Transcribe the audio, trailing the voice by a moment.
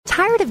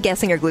Tired of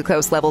guessing your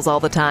glucose levels all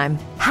the time?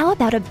 How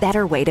about a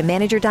better way to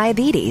manage your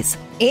diabetes?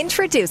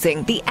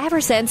 Introducing the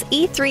Eversense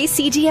E3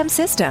 CGM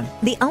system,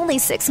 the only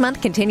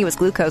 6-month continuous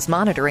glucose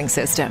monitoring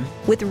system.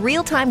 With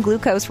real-time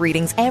glucose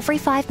readings every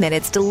 5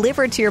 minutes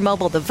delivered to your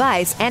mobile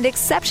device and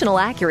exceptional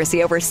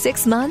accuracy over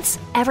 6 months,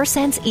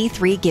 Eversense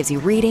E3 gives you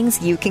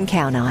readings you can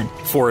count on.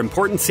 For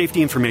important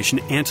safety information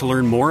and to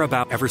learn more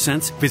about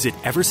Eversense, visit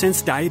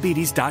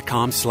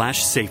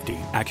eversensediabetes.com/safety.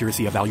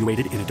 Accuracy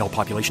evaluated in adult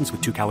populations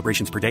with 2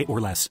 calibrations per day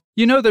or less.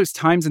 You know those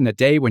times in the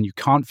day when you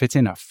can't fit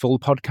in a full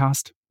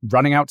podcast?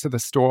 Running out to the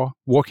store,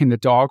 walking the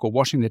dog, or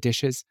washing the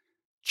dishes?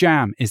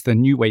 Jam is the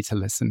new way to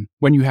listen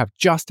when you have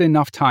just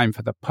enough time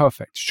for the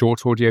perfect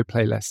short audio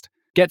playlist.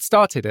 Get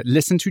started at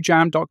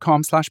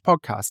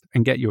listentojam.com/podcast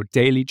and get your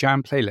daily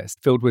Jam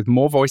playlist filled with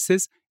more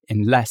voices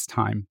in less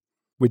time.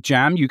 With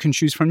Jam, you can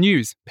choose from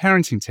news,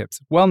 parenting tips,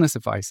 wellness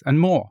advice, and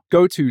more.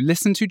 Go to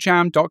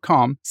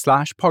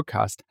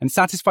listentojam.com/podcast and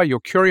satisfy your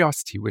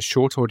curiosity with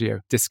short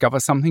audio. Discover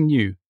something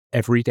new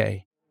every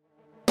day.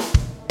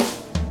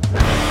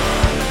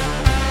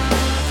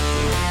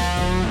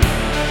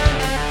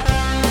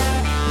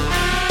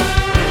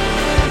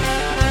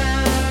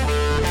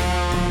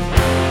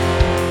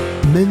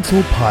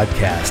 Mental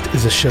Podcast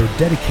is a show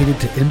dedicated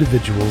to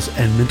individuals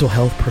and mental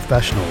health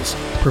professionals,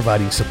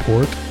 providing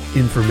support,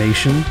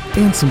 information,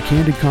 and some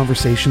candid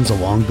conversations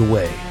along the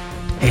way.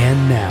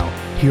 And now,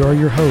 here are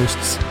your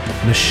hosts,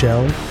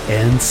 Michelle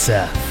and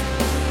Seth.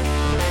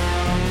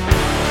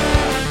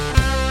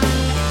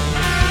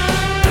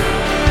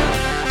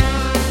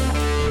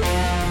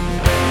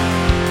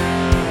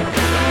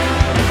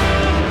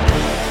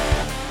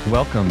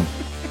 Welcome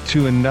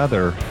to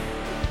another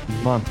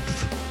month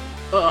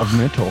of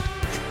Mental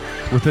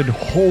with a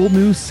whole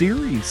new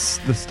series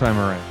this time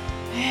around.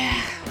 Yeah,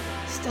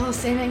 still the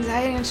same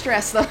anxiety and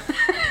stress though.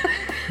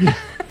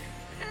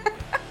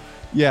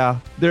 Yeah,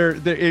 there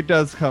it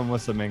does come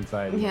with some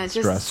anxiety and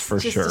stress for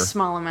just sure. Just a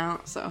small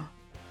amount, so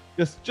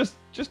Just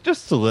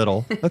a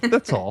little.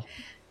 That's all.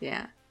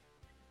 Yeah.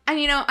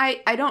 And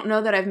I don't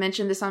know that I've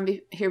mentioned this on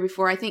here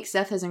before. I think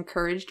Seth has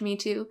encouraged me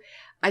to.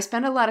 I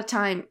spend a lot of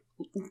time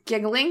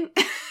giggling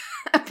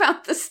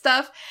about this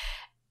stuff.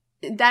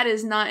 That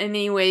is not in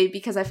any way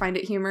because I find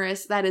it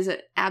humorous. That is an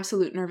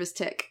absolute nervous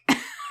tick.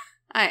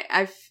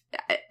 I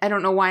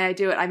don't know why I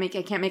do it. I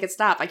can't make it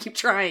stop. I keep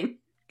trying.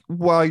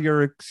 While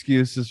your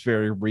excuse is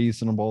very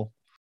reasonable.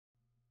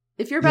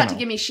 If you're about to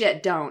give me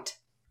shit, don't.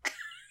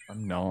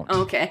 I'm not.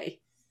 Okay.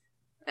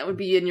 That would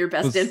be in your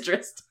best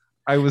interest.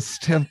 I was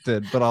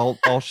tempted, but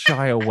I'll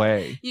shy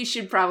away. You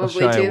should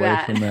probably do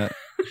that. From that.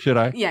 Should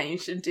I? Yeah, you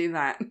should do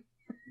that.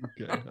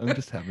 Okay. I'm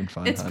just having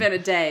fun. It's been a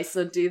day,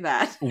 so do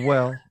that.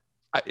 Well,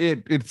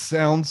 it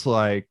sounds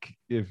like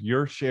if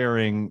you're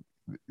sharing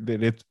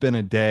that it's been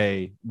a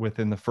day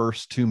within the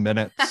first 2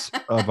 minutes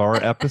of our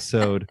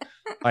episode,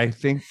 I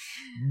think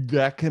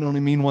that can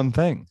only mean one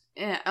thing.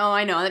 Yeah. Oh,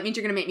 I know. That means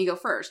you're going to make me go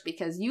first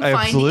because you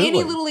Absolutely. find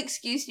any little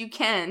excuse you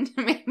can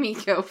to make me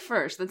go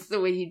first. That's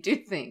the way you do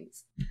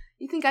things.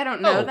 You think I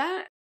don't know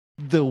that?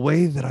 The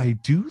way that I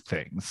do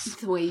things. It's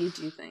the way you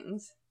do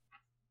things.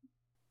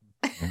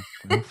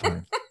 I'm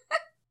fine.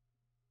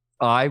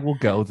 I will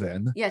go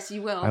then. Yes,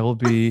 you will. I will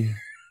be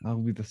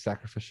the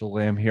sacrificial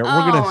lamb here. Oh,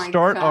 we're going to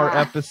start God. our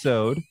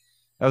episode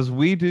as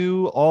we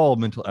do all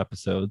mental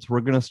episodes.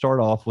 We're going to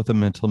start off with a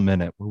mental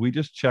minute where we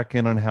just check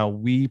in on how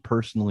we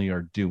personally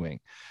are doing.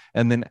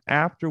 And then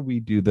after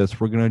we do this,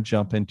 we're going to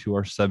jump into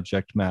our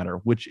subject matter,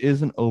 which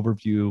is an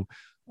overview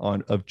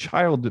of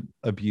child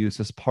abuse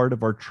as part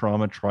of our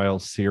trauma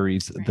trials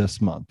series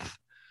this month.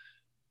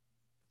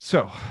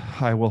 So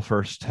I will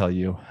first tell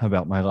you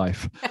about my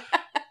life.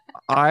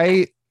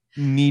 I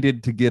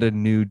needed to get a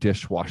new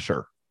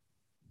dishwasher.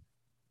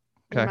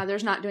 Your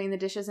mother's not doing the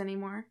dishes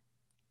anymore?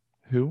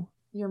 Who?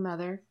 Your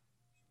mother.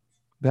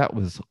 That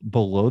was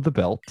below the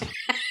belt.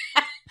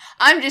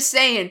 I'm just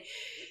saying,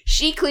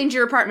 she cleaned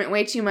your apartment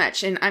way too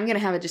much, and I'm going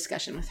to have a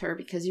discussion with her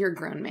because you're a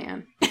grown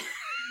man.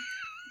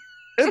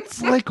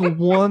 It's like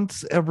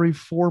once every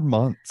 4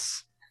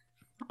 months.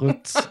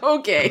 Let's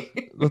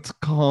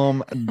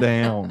calm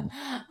down.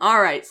 All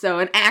right, so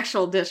an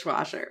actual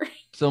dishwasher.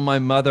 So my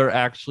mother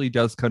actually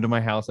does come to my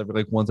house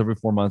once every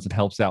 4 months and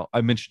helps out.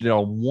 I mentioned it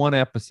on one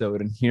episode,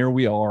 and here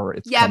we are.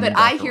 But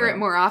I hear it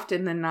more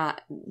often than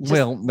not.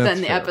 Than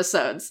the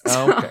episodes.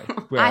 So okay,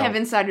 well, I have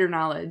insider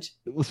knowledge.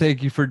 Well,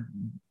 thank you for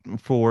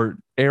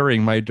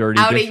airing my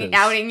dirty dishes.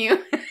 Outing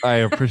you. I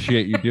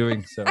appreciate you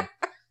doing so.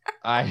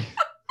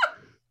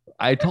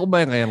 I told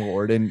my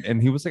landlord,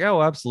 and he was like,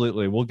 "Oh,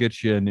 absolutely, we'll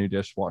get you a new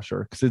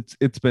dishwasher because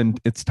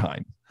it's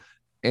time."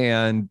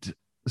 And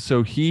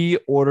so he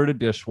ordered a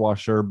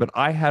dishwasher, but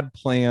I had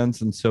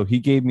plans, and so he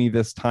gave me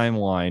this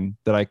timeline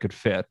that I could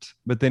fit.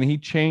 But then he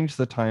changed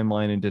the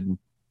timeline and didn't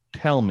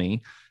tell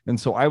me, and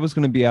so I was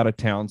going to be out of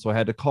town, so I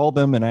had to call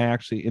them, and I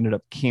actually ended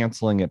up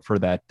canceling it for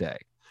that day.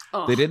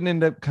 Oh. They didn't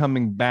end up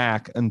coming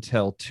back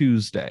until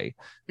Tuesday.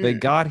 They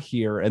got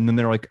here and then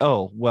they're like,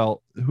 oh,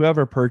 well,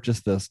 whoever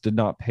purchased this did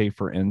not pay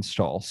for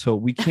install. So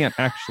we can't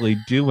actually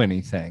do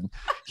anything.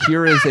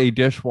 Here is a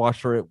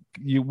dishwasher.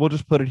 We'll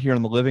just put it here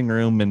in the living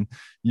room and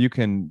you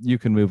can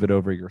move it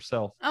over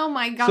yourself. Oh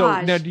my gosh.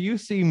 So now do you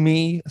see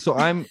me? So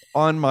I'm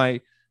on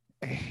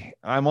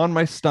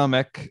my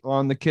stomach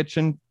on the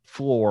kitchen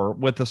floor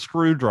with a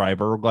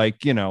screwdriver,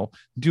 like, you know,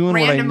 doing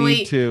what I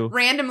need to.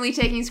 Randomly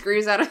taking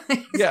screws out of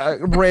things. Yeah,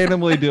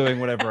 randomly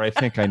doing whatever I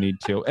think I need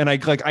to. And I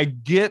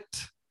get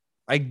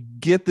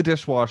the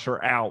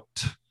dishwasher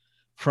out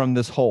from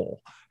this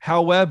hole.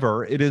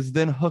 However, it is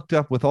then hooked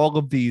up with all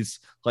of these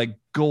like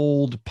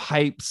gold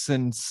pipes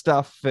and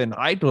stuff, and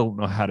I don't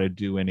know how to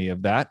do any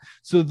of that.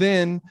 So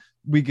then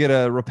we get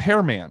a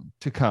repairman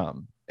to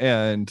come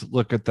and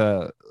look at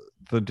the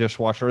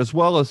dishwasher, as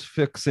well as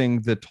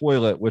fixing the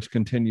toilet, which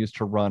continues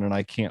to run, and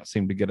I can't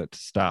seem to get it to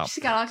stop.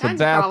 She's got all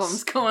kinds of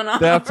problems going on.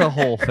 That's a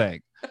whole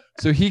thing.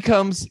 So he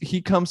comes,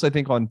 I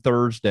think, on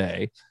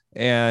Thursday,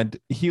 and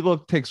he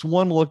takes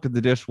one look at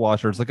the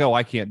dishwasher. It's like, oh,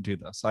 I can't do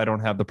this. I don't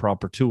have the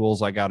proper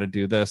tools. I got to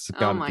do this.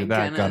 Got to do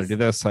that. Got to do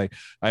this.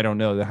 I don't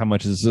know how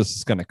much is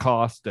this going to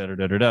cost.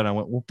 And I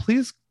went, well,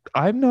 please,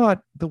 I'm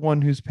not the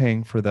one who's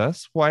paying for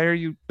this. Why are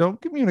you?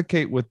 Don't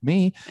communicate with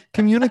me.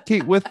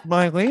 Communicate with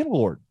my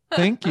landlord.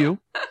 Thank you.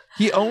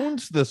 He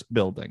owns this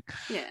building.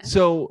 Yeah.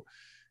 So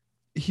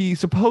he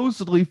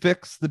supposedly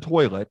fixed the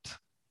toilet.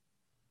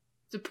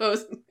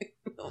 Supposedly.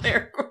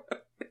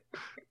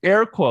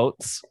 Air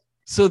quotes.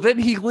 So then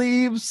he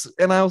leaves,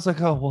 and I was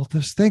like, oh, well,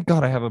 thank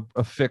God I have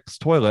a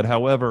fixed toilet.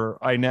 However,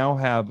 I now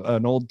have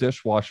an old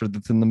dishwasher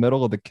that's in the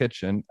middle of the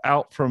kitchen,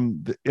 out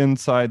from the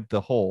inside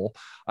the hole.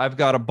 I've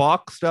got a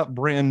boxed up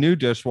brand new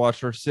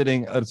dishwasher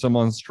sitting at some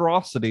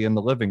monstrosity in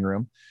the living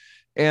room.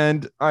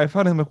 And I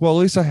found him like, well,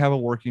 at least I have a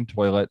working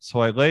toilet. So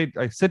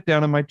I sit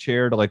down in my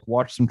chair to like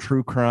watch some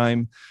true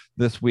crime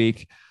this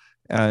week.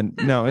 And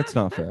no, it's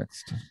not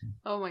fixed.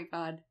 Oh my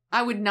God.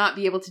 I would not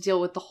be able to deal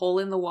with the hole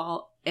in the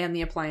wall and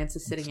the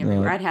appliances sitting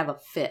everywhere. I'd have a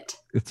fit.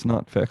 It's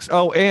not fixed.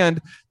 Oh,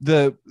 and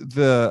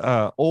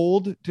the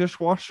old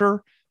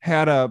dishwasher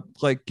had a,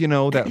 like, you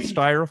know, that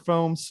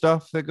styrofoam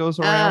stuff that goes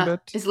around it.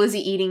 Is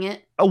Lizzie eating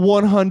it?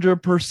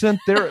 100%.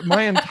 There,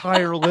 my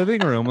entire living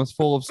room was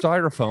full of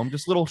styrofoam,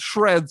 just little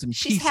shreds and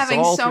pieces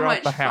all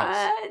throughout the house.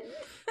 Fun.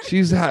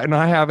 And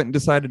I haven't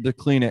decided to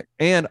clean it.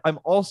 And I'm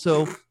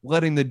also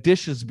letting the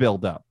dishes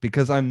build up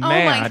because I'm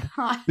mad.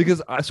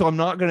 Because so I'm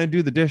not going to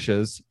do the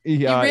dishes.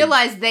 You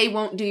realize they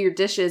won't do your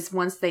dishes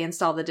once they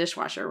install the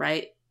dishwasher,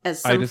 right?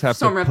 As some I just have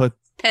sort to of put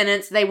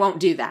penance, they won't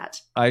do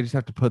that. I just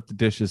have to put the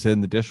dishes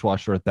in the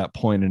dishwasher at that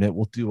point, and it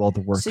will do all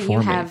the work for me. So you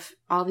have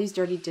all these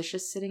dirty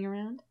dishes sitting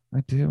around?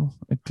 I do.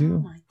 Oh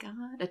my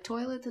God. A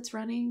toilet that's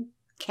running,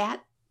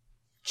 cat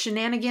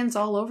shenanigans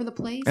all over the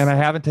place. And I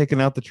haven't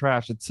taken out the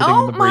trash. It's sitting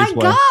in the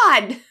breezeway. Oh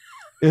my God.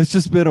 It's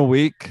just been a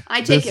week.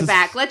 I take it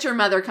back. Let your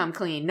mother come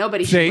clean.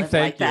 Nobody should live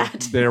like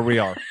that. There we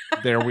are.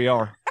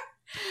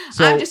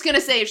 So, I'm just going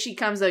to say, if she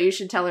comes, though, you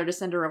should tell her to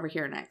send her over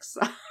here next.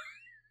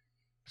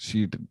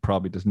 She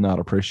probably does not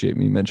appreciate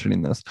me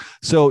mentioning this.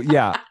 So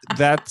yeah,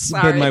 that's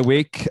been my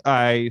week.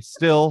 I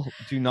still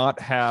do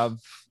not have,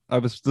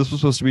 this was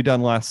supposed to be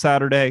done last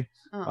Saturday.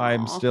 Aww.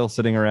 I'm still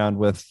sitting around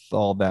with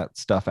all that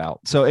stuff out.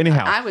 So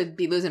anyhow, I would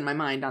be losing my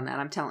mind on that.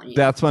 I'm telling you.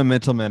 That's my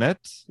mental minute.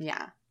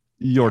 Yeah.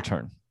 Your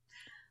turn.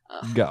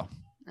 Go.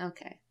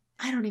 Okay.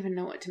 I don't even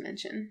know what to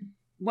mention.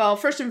 Well,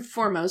 first and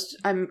foremost,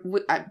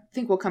 I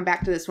think we'll come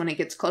back to this when it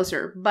gets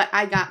closer, but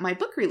I got my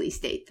book release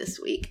date this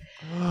week.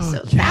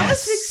 So yes. That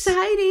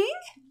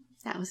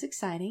was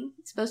exciting.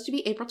 It's supposed to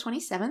be April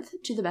 27th,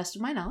 to the best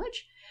of my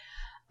knowledge.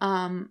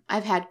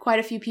 I've had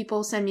quite a few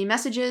people send me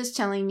messages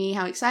telling me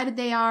how excited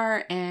they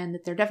are and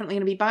that they're definitely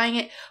going to be buying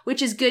it,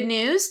 which is good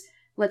news.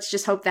 Let's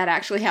just hope that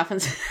actually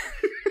happens.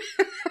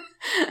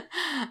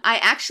 I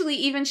actually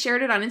even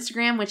shared it on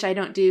Instagram, which I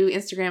don't do.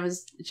 Instagram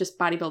is just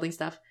bodybuilding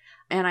stuff.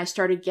 And I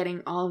started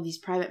getting all of these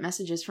private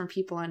messages from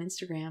people on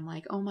Instagram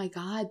like, oh my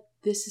God,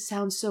 this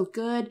sounds so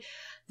good.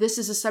 This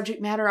is a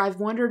subject matter I've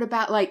wondered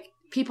about. Like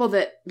people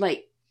that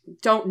like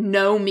don't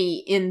know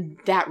me in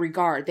that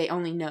regard. They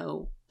only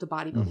know the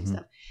bodybuilding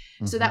stuff.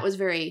 So that was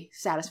very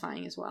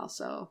satisfying as well.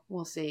 So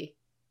we'll see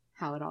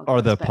how it all goes.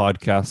 Are the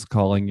podcasts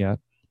calling yet?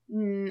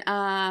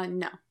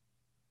 No.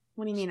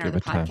 What do you mean, are the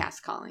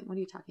podcasts calling? What are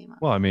you talking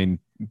about? Well, I mean,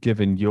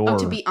 given your...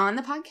 to be on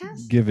the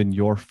podcast? Given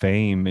your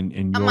fame and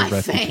your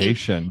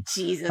reputation.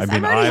 Jesus, I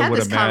mean, I've already had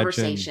this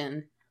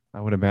conversation. I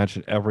would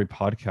imagine every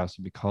podcast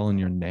would be calling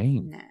your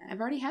name. Nah,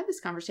 I've already had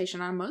this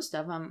conversation on most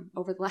of them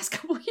over the last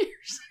couple of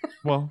years.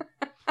 Well,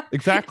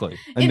 exactly.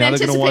 And in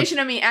anticipation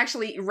of me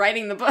actually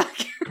writing the book.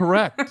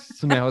 Correct.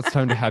 So now it's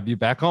time to have you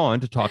back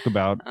on to talk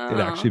about it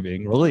actually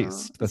being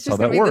released. That's how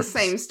that works. It's the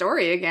same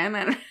story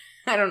again.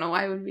 I don't know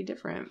why it would be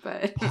different,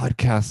 but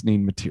podcasts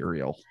need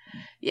material.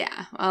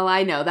 Yeah, well,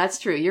 I know that's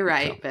true. You're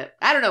right, but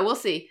I don't know. We'll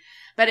see.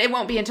 But it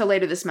won't be until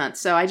later this month.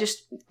 So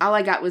all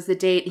I got was the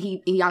date.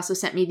 He also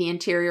sent me the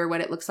interior,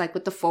 what it looks like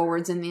with the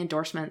forwards and the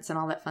endorsements and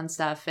all that fun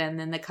stuff. And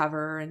then the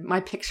cover and my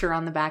picture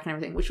on the back and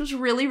everything, which was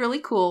really, really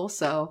cool.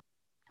 So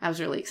I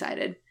was really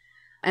excited.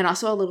 And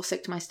also a little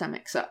sick to my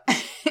stomach. So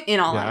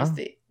in all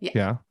honesty.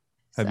 Yeah.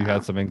 Have you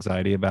had some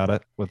anxiety about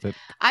it with it?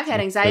 I've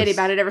had anxiety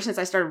about it ever since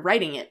I started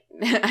writing it.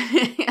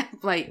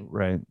 Right.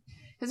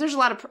 Because there's a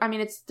lot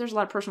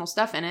of personal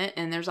stuff in it.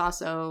 And there's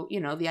also,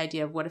 the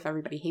idea of what if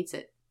everybody hates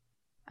it?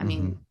 I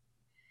mean,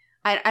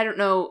 I don't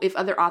know if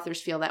other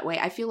authors feel that way.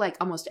 I feel like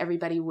almost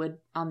everybody would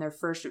on their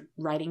first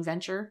writing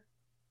venture,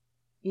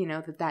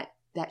 that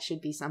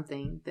should be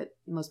something that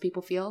most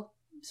people feel.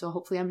 So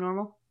hopefully I'm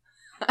normal.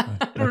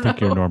 I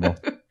think you're normal.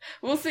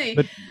 We'll see.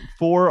 But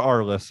for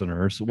our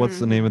listeners, what's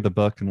the name of the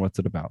book and what's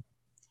it about?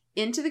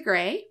 Into the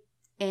Gray.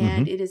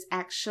 And it is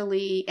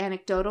actually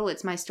anecdotal.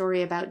 It's my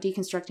story about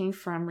deconstructing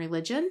from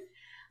religion.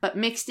 But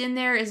mixed in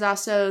there is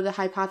also the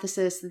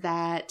hypothesis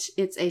that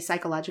it's a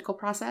psychological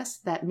process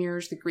that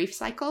mirrors the grief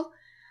cycle,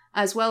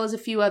 as well as a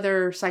few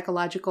other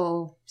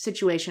psychological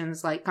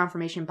situations like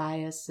confirmation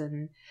bias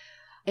and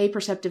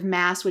apperceptive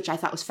mass, which I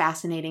thought was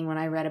fascinating when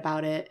I read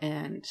about it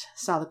and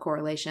saw the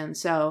correlation.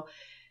 So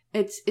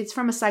it's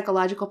from a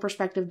psychological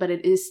perspective, but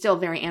it is still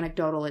very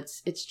anecdotal.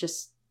 It's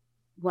just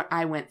what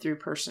I went through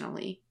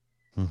personally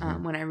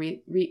when I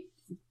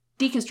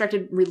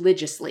deconstructed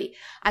religiously.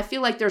 I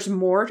feel like there's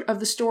more of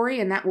the story,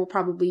 and that will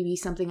probably be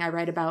something I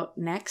write about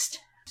next.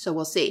 So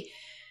we'll see.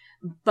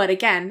 But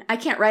again, I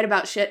can't write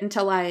about shit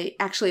until I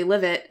actually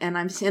live it, and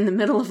I'm in the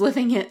middle of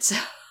living it. So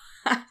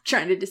I'm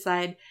trying to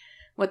decide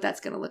what that's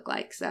going to look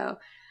like. So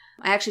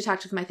I actually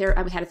talked with my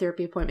therapist. I had a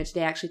therapy appointment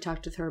today. I actually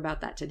talked with her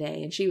about that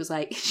today. And she was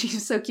like,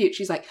 she's so cute.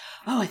 She's like,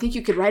 oh, I think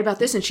you could write about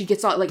this. And she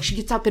gets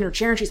up in her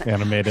chair and she's like,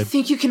 animated. I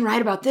think you can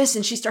write about this.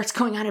 And she starts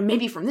going on and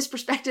maybe from this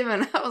perspective.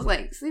 And I was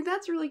like, see,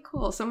 that's really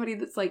cool. Somebody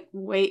that's like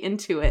way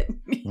into it,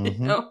 you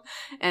know?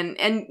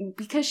 And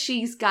because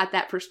she's got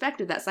that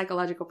perspective, that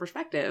psychological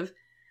perspective,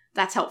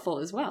 that's helpful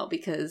as well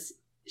because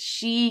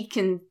she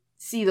can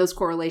see those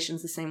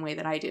correlations the same way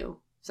that I do.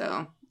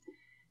 So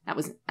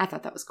I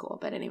thought that was cool.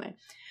 But anyway.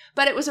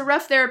 But it was a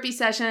rough therapy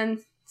session,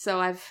 so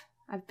I've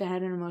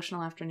had an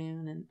emotional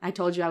afternoon, and I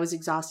told you I was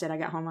exhausted. I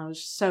got home, I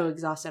was so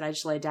exhausted, I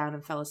just laid down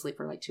and fell asleep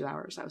for like 2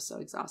 hours. I was so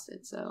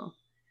exhausted, so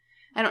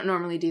I don't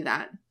normally do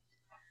that.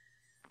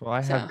 Well,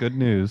 I have good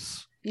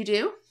news. You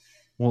do?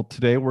 Well,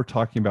 today we're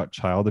talking about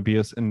child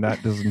abuse, and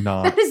that does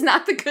not... that is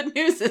not the good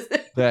news, is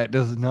it? That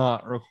does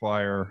not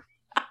require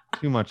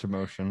too much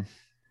emotion.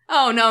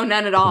 Oh, no,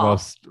 none at all.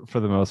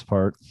 For the most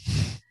part.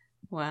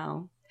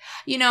 Wow.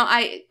 You know,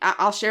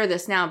 I'll share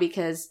this now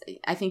because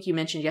I think you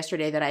mentioned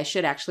yesterday that I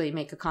should actually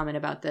make a comment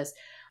about this.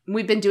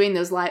 We've been doing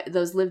those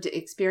lived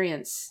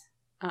experience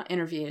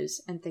interviews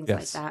and things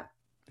like that.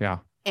 Yeah.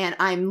 And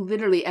I'm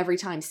literally every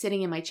time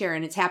sitting in my chair,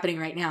 and it's happening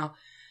right now,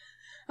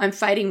 I'm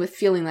fighting with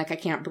feeling like I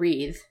can't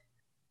breathe.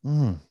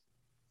 The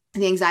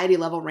anxiety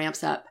level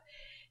ramps up.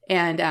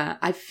 And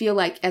I feel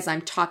like as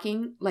I'm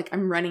talking, like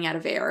I'm running out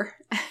of air.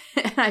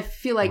 And I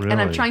feel like, and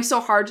I'm trying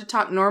so hard to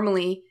talk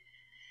normally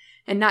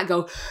and not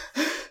go...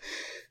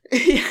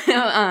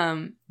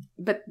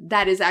 but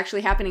that is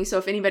actually happening. So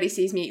if anybody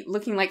sees me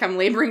looking like I'm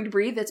laboring to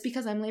breathe, that's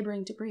because I'm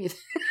laboring to breathe.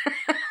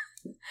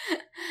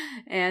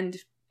 And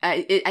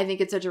I think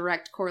it's a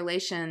direct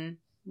correlation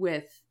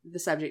with the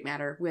subject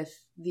matter, with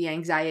the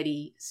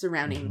anxiety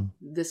surrounding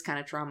this kind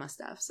of trauma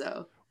stuff.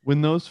 So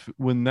when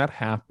that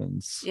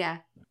happens,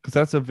 because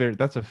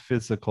that's a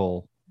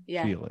physical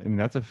feeling. I mean,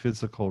 that's a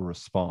physical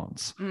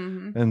response.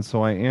 And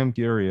so I am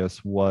curious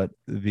what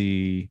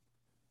the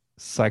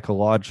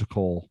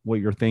psychological,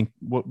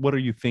 what are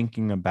you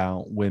thinking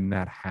about when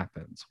that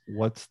happens?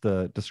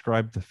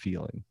 Describe the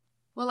feeling.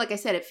 Well, like I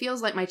said, it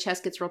feels like my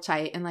chest gets real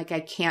tight and like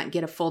I can't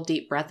get a full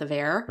deep breath of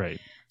air.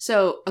 Right.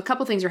 So a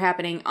couple things are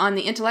happening. On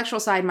the intellectual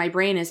side, my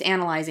brain is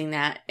analyzing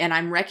that and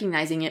I'm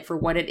recognizing it for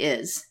what it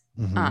is.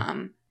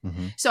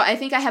 So I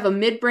think I have a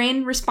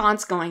midbrain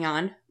response going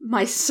on.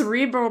 My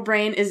cerebral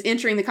brain is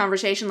entering the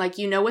conversation like,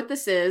 you know what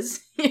this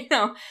is, you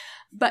know.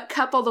 But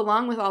coupled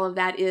along with all of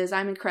that is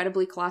I'm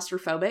incredibly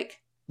claustrophobic.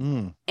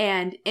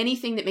 And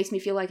anything that makes me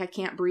feel like I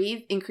can't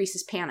breathe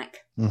increases panic.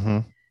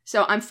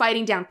 So I'm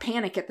fighting down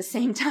panic at the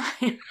same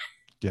time.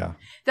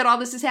 That all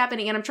this is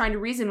happening. And I'm trying to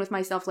reason with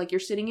myself like you're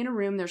sitting in a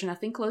room. There's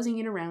nothing closing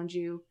in around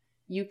you.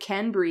 You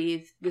can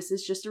breathe. This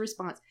is just a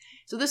response.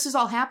 So this is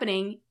all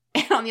happening.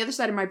 And on the other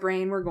side of my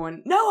brain, we're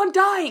going, no, I'm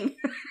dying.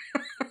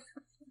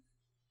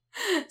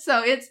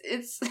 So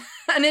it's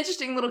an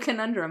interesting little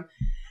conundrum.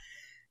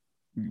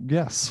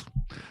 Yes.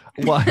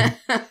 Well,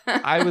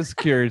 I was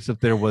curious if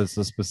there was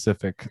a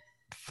specific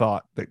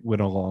thought that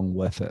went along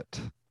with it.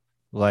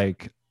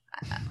 Like,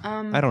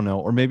 I don't know,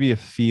 or maybe a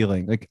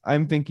feeling. Like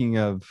I'm thinking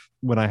of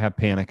when I have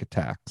panic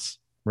attacks,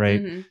 right?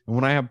 And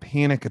when I have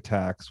panic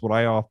attacks, what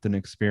I often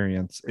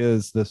experience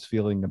is this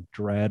feeling of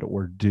dread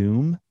or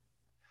doom.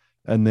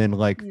 And then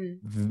like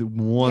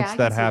once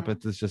that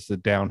happens, it's just a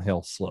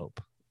downhill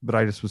slope. But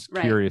I just was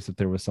curious if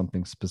there was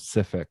something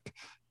specific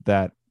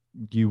that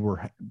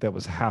that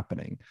was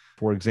happening?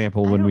 For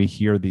example, when we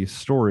hear these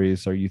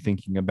stories, are you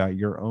thinking about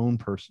your own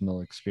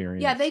personal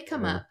experience? Yeah, they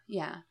come up.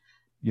 Yeah.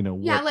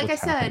 Like I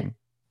said,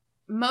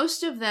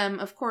 most of them,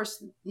 of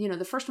course,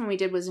 the first one we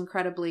did was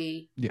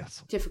incredibly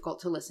difficult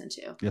to listen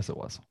to. Yes, it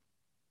was.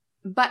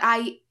 But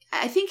I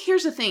think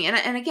here's the thing.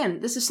 And again,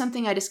 this is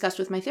something I discussed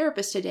with my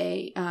therapist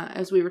today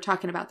as we were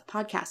talking about the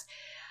podcast.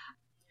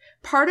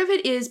 Part of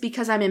it is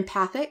because I'm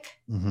empathic.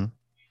 Mm-hmm.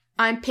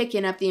 I'm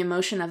picking up the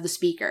emotion of the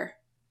speaker.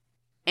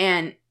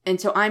 And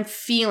so I'm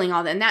feeling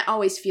all that. And that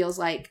always feels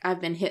like I've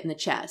been hit in the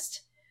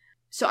chest.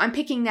 So I'm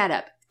picking that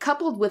up.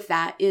 Coupled with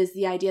that is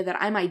the idea that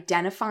I'm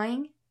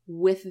identifying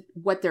with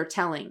what they're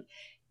telling.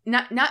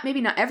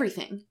 Maybe not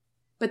everything,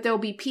 but there'll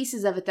be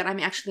pieces of it that I'm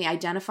actually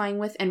identifying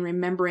with and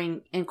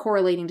remembering and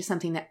correlating to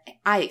something that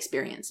I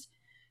experienced.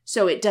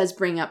 So it does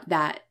bring up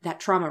that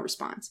trauma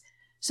response.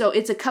 So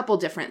it's a couple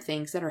different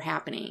things that are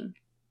happening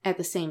at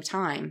the same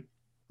time,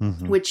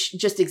 mm-hmm. which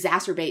just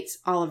exacerbates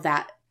all of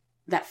that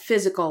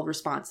physical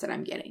response that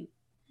I'm getting.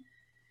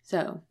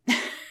 So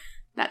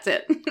that's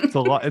it. It's a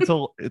lot.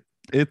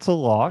 It's a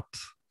lot.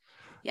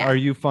 Yeah. Are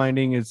you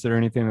finding, is there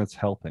anything that's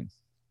helping?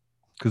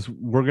 Because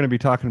we're going to be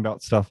talking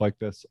about stuff like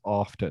this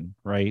often,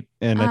 right?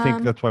 And I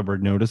think that's why we're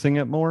noticing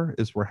it more,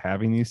 is we're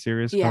having these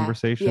serious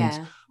conversations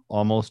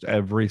almost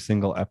every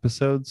single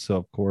episode. So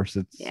of course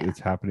it's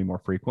happening more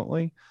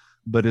frequently.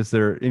 But is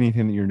there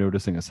anything that you're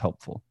noticing is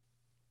helpful?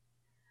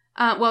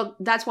 Well,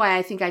 that's why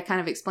I think I kind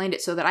of explained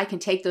it, so that I can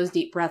take those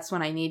deep breaths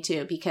when I need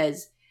to,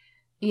 because,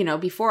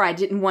 before I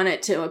didn't want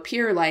it to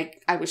appear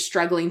like I was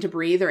struggling to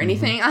breathe or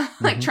anything.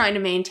 Mm-hmm. I'm trying to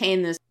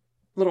maintain this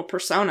little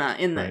persona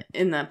in the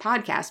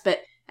podcast.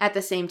 But at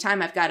the same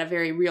time, I've got a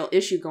very real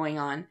issue going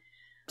on.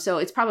 So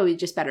it's probably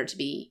just better to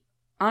be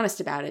honest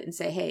about it and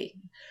say, hey,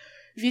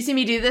 if you see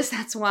me do this,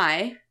 that's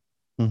why.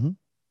 Mm-hmm.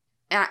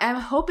 I'm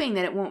hoping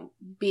that it won't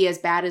be as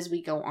bad as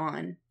we go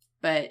on.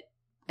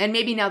 And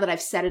maybe now that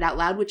I've said it out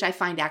loud, which I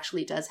find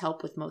actually does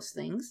help with most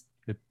things.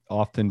 It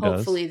often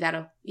does. Hopefully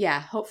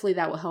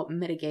that will help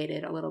mitigate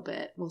it a little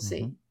bit. We'll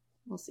see. Mm-hmm.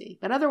 We'll see.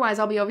 But otherwise,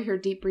 I'll be over here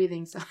deep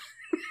breathing. So.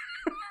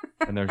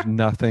 And there's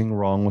nothing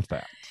wrong with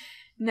that.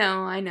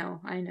 No, I know.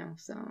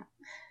 So,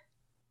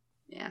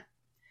 yeah.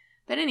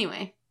 But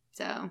anyway,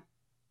 so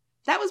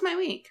that was my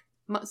week.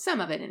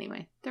 Some of it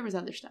anyway. There was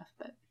other stuff,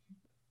 but.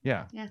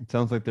 Yeah. It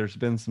sounds like there's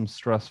been some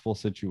stressful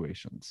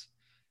situations.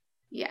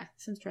 Yeah,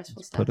 some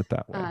stressful stuff. Put it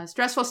that way.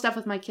 Stressful stuff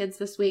with my kids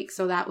this week.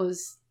 So that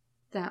was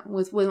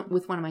with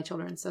one of my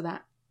children. So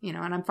that, and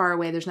I'm far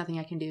away. There's nothing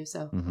I can do.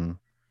 So mm-hmm.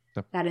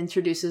 That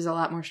introduces a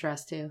lot more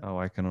stress too. Oh,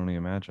 I can only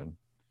imagine.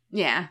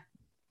 Yeah.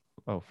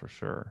 Oh, for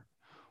sure.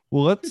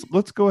 Well,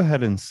 let's go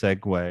ahead and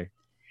segue.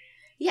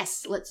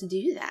 Yes, let's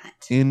do that.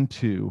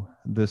 Into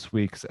this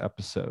week's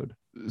episode.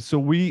 So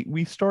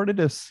we started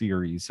a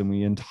series and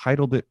we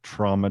entitled it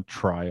Trauma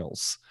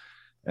Trials.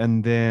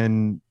 And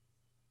then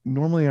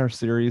normally our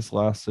series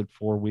lasted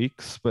 4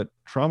 weeks, but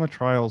Trauma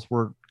Trials,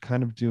 we're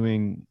kind of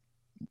doing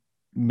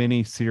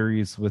mini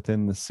series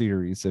within the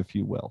series, if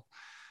you will.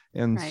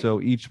 And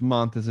so each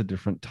month is a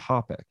different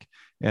topic.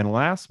 And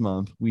last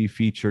month we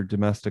featured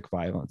domestic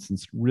violence and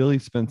really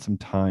spent some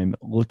time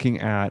looking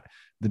at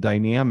the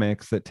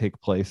dynamics that take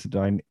place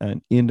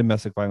in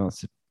domestic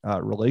violence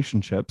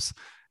relationships,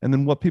 and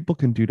then what people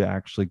can do to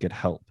actually get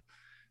help.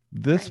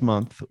 This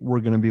month,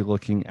 we're going to be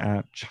looking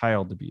at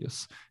child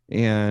abuse.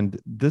 And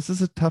this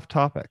is a tough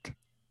topic.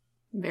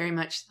 Very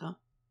much so.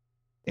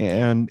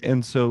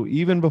 And so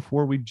even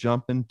before we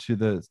jump into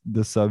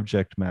the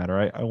subject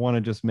matter, I want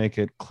to just make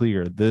it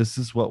clear. This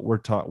is what we're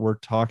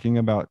talking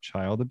about,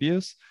 child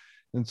abuse.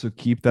 And so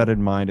keep that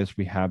in mind as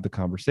we have the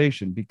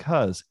conversation,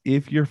 because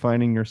if you're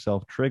finding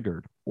yourself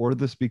triggered or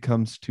this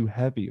becomes too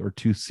heavy or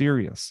too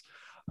serious,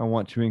 I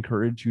want to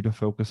encourage you to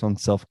focus on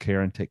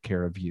self-care and take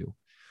care of you.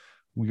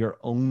 We are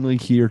only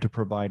here to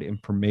provide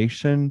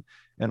information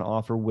and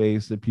offer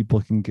ways that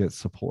people can get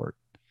support.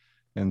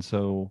 And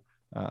so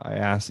I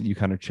ask that you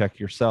kind of check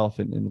yourself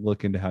and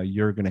look into how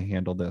you're going to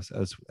handle this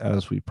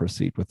as we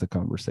proceed with the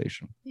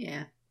conversation.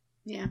 Yeah.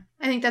 Yeah.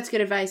 I think that's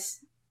good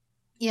advice.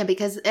 Yeah,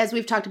 because as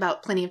we've talked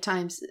about plenty of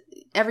times,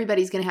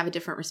 everybody's going to have a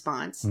different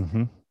response.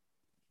 Mm-hmm.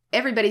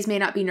 Everybody's may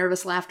not be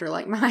nervous laughter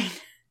like mine.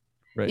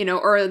 Right.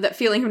 Or that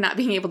feeling of not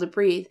being able to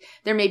breathe.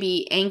 There may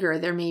be anger.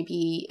 There may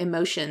be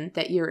emotion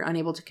that you're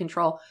unable to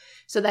control.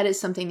 So that is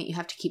something that you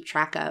have to keep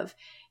track of.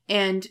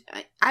 And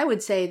I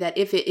would say that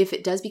if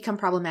it does become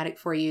problematic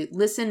for you,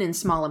 listen in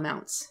small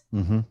amounts,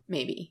 mm-hmm.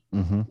 maybe.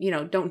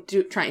 Mm-hmm.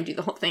 Don't try and do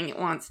the whole thing at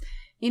once.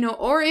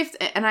 Or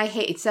and I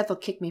hate, Seth will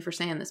kick me for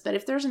saying this, but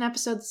if there's an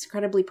episode that's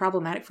incredibly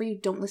problematic for you,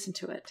 don't listen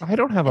to it. I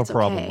don't have a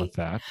problem with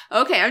that.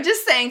 Okay, I'm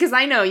just saying, because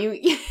I know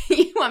you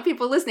want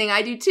people listening.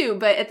 I do too.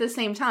 But at the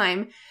same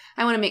time,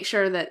 I want to make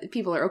sure that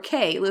people are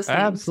okay listening.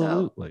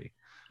 Absolutely. So,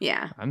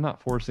 yeah. I'm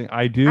not forcing.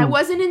 I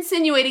wasn't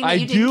insinuating that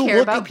you didn't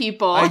care about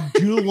people. I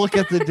do look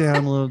at the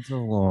downloads a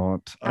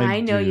lot.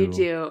 I know you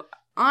do.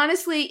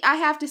 Honestly, I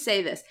have to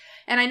say this.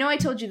 And I know I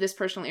told you this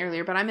personally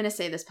earlier, but I'm going to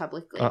say this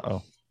publicly.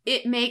 Uh-oh.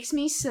 It makes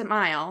me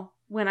smile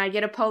when I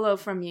get a polo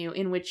from you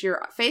in which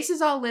your face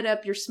is all lit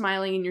up, you're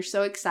smiling, and you're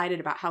so excited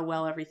about how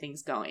well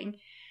everything's going.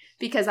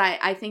 Because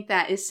I think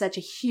that is such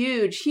a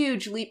huge,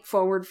 huge leap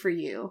forward for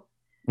you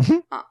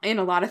in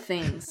a lot of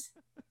things.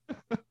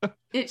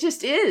 It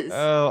just is.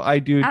 Oh, I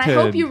do. I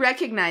hope you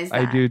recognize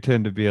that. I do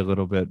tend to be a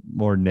little bit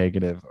more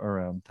negative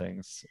around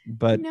things,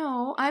 but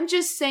no, I'm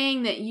just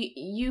saying that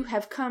you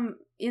have come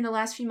in the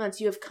last few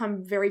months. You have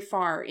come very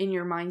far in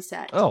your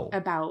mindset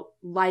about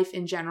life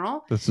in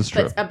general. This is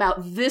true. But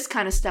about this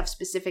kind of stuff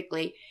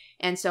specifically,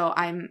 and so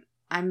I'm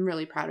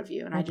really proud of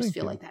you, and I just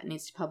feel like that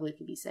needs to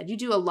publicly be said. You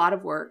do a lot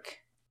of work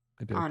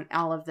on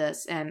all of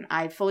this, and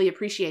I fully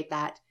appreciate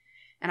that.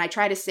 And I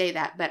try to say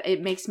that, but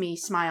it makes me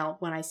smile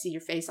when I see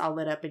your face all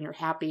lit up and you're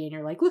happy and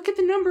you're like, look at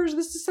the numbers.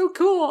 This is so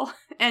cool.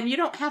 And you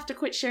don't have to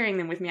quit sharing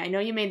them with me. I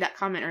know you made that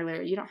comment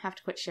earlier. You don't have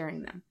to quit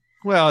sharing them.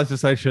 Well, it's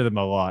just I share them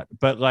a lot,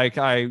 but like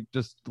I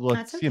just look,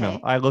 okay.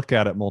 I look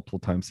at it multiple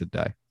times a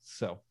day.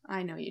 So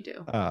I know you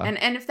do.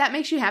 And if that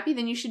makes you happy,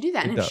 then you should do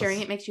that. And if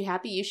sharing it makes you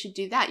happy, you should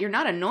do that. You're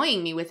not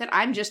annoying me with it.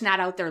 I'm just not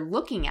out there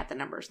looking at the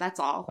numbers.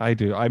 That's all. I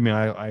do. I mean,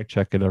 I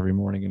check it every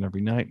morning and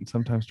every night and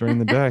sometimes during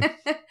the day.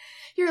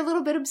 You're a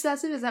little bit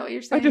obsessive. Is that what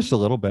you're saying? Just a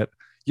little bit.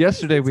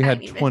 Yesterday we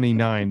had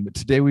 29, but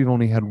today we've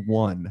only had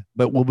 1.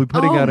 But we'll be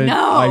putting out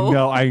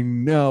I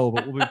know,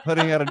 but we'll be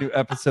putting out a new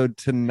episode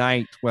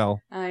tonight.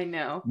 Well, I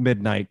know.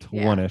 Midnight,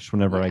 1-ish,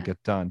 whenever I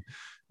get done.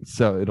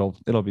 So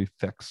it'll be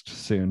fixed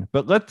soon.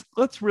 But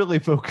let's really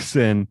focus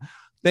in.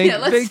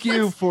 Thank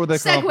you for the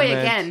segue compliment.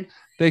 again.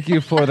 Thank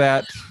you for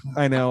that.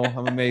 I know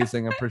I'm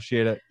amazing. I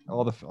appreciate it.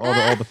 All the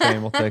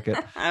fame, we'll take it.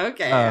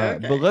 Okay.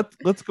 But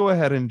let's go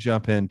ahead and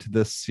jump into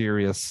this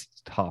serious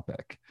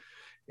topic.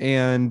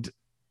 And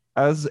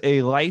as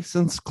a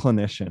licensed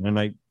clinician, and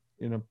I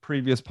in a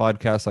previous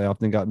podcast I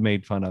often got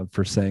made fun of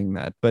for saying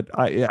that, but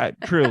I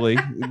truly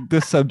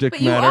this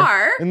subject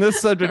matter and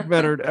this subject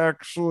matter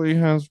actually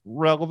has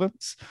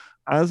relevance.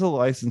 As a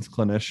licensed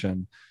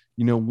clinician,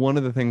 one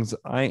of the things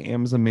I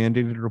am is a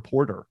mandated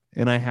reporter,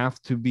 and I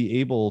have to be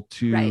able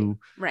to,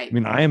 right. I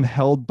mean, I am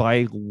held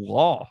by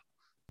law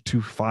to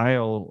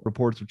file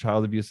reports of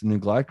child abuse and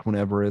neglect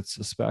whenever it's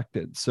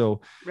suspected.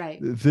 So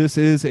this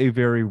is a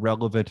very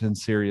relevant and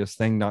serious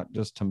thing, not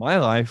just to my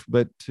life,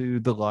 but to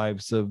the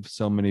lives of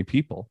so many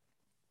people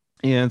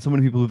and so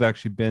many people who've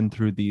actually been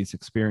through these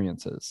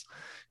experiences.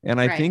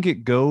 And I think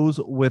it goes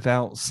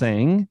without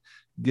saying,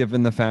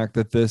 given the fact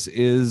that this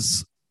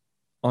is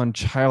on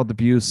child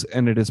abuse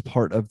and it is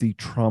part of the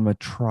trauma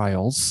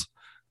trials.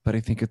 But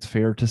I think it's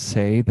fair to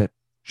say that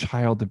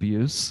child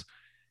abuse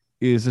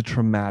is a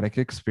traumatic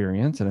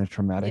experience and a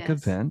traumatic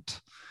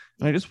event.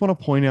 And I just want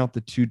to point out the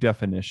 2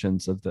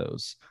 definitions of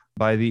those.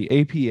 By the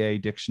APA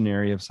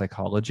Dictionary of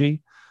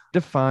Psychology,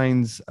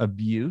 defines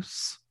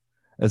abuse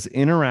as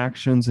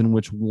interactions in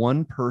which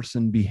one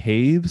person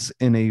behaves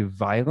in a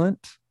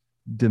violent,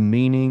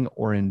 demeaning,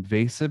 or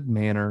invasive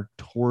manner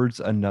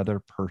towards another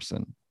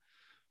person,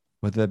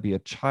 whether that be a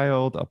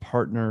child, a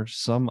partner,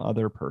 some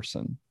other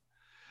person.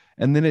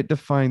 And then it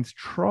defines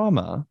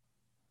trauma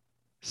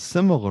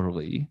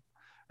similarly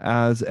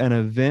as an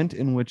event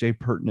in which a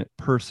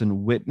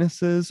person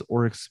witnesses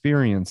or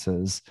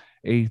experiences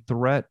a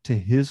threat to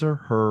his or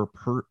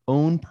her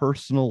own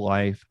personal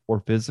life or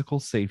physical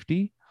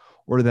safety,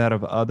 or that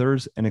of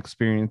others, and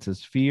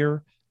experiences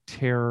fear,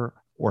 terror,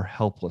 or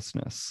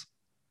helplessness.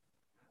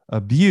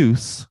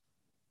 Abuse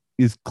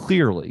is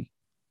clearly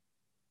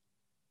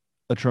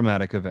a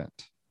traumatic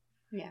event.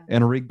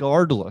 And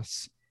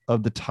regardless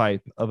of the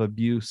type of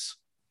abuse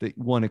that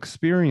one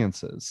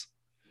experiences,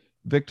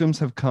 victims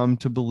have come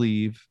to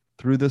believe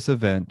through this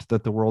event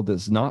that the world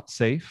is not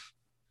safe,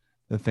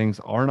 that things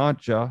are not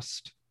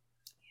just,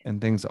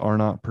 and things are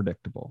not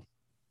predictable.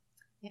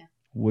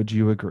 Would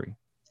you agree?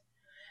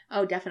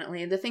 Oh,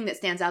 definitely. The thing that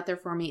stands out there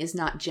for me is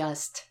not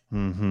just.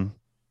 Mm-hmm.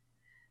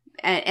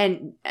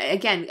 And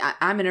again,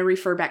 I'm going to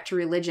refer back to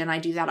religion. I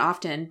do that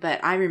often,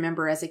 but I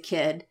remember as a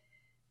kid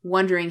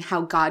wondering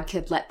how God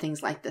could let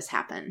things like this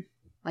happen.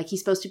 Like, he's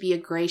supposed to be a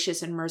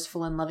gracious and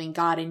merciful and loving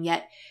God, and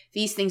yet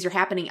these things are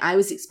happening. I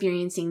was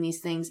experiencing these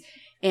things,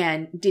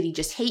 and did he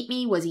just hate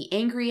me? Was he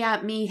angry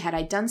at me? Had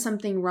I done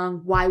something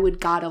wrong? Why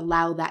would God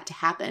allow that to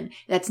happen?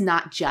 That's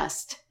not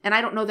just. And I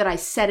don't know that I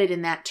said it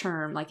in that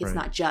term, like it's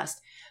not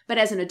just. But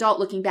as an adult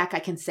looking back, I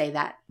can say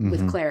that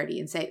with clarity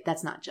and say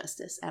that's not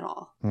justice at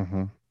all.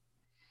 And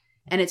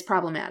it's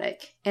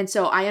problematic. And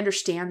so I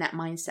understand that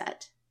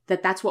mindset,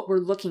 that that's what we're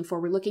looking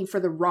for. We're looking for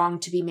the wrong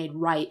to be made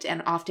right,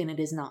 and often it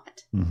is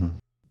not.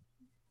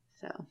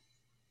 So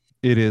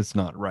it is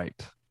not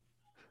right.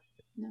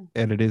 No.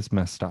 And it is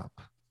messed up.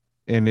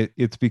 And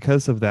it's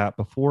because of that,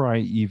 before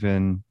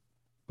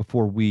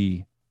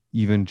we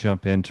even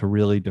jump into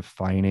really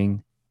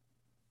defining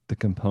the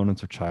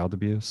components of child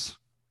abuse,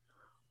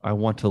 I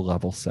want to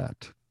level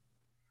set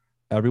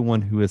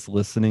everyone who is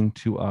listening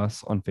to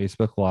us on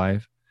Facebook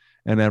Live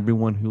and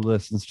everyone who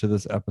listens to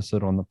this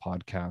episode on the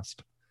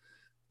podcast.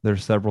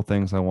 There's several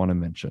things I want to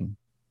mention.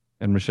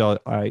 And Michelle,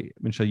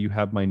 you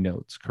have my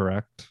notes,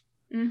 correct?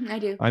 I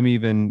do. I'm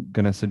even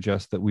going to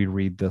suggest that we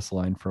read this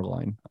line for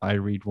line. I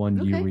read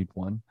one, you read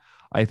one.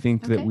 I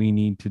think that Okay. we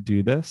need to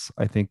do this.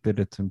 I think that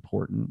it's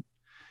important.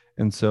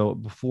 And so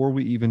before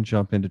we even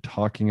jump into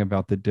talking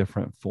about the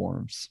different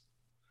forms,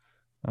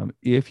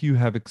 if you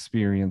have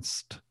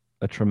experienced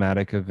a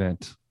traumatic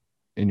event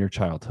in your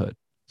childhood,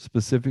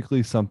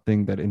 specifically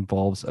something that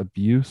involves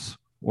abuse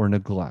or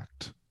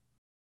neglect,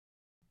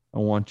 I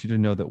want you to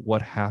know that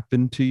what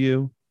happened to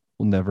you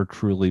will never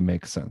truly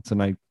make sense.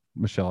 And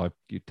Michelle,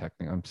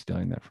 I'm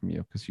stealing that from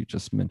you because you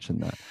just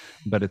mentioned that,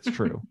 but it's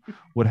true.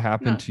 What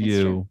happened to it's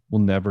you true. will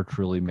never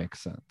truly make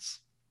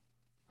sense.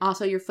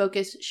 Also, your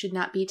focus should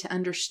not be to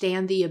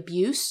understand the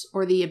abuse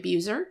or the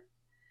abuser,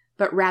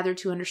 but rather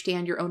to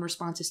understand your own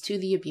responses to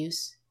the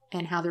abuse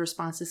and how the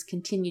responses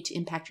continue to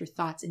impact your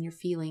thoughts and your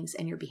feelings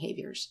and your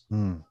behaviors.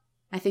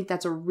 I think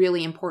that's a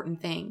really important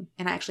thing.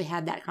 And I actually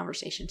had that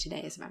conversation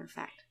today, as a matter of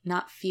fact.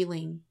 Not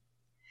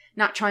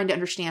trying to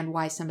understand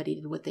why somebody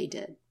did what they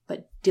did,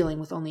 but dealing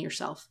with only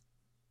yourself.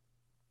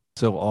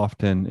 So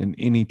often in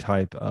any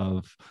type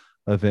of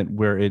event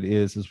where it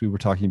is, as we were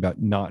talking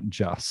about, not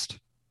just,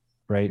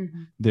 right?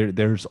 Mm-hmm.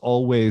 There's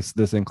always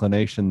this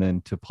inclination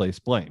then to place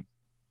blame,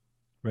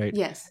 right?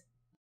 Yes.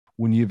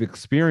 When you've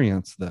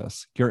experienced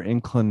this, your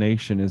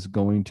inclination is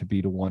going to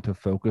be to want to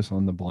focus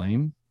on the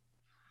blame.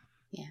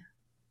 Yeah.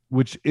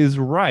 Which is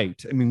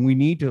right. I mean, we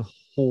need to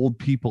hold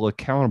people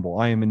accountable.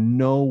 I am in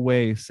no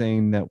way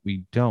saying that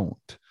we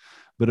don't.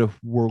 But if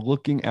we're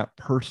looking at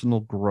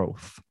personal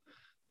growth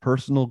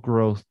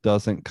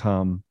doesn't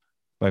come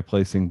by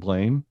placing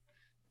blame.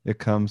 It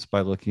comes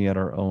by looking at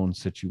our own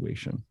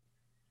situation.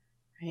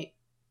 Right.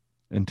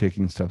 And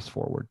taking steps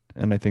forward.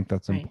 And I think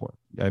that's right. important.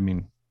 I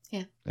mean,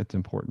 yeah, it's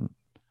important.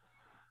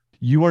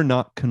 You are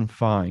not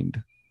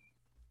confined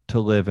to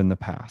live in the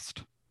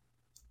past.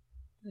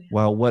 Yeah.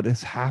 While what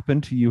has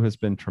happened to you has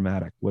been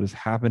traumatic, what has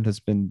happened has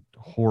been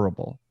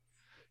horrible,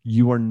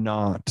 you are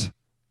not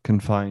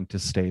confined to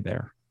stay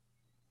there.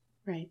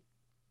 Right.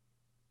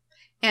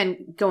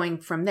 And going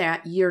from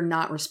that, you're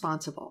not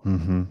responsible.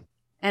 Mm-hmm.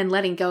 And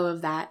letting go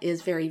of that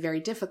is very, very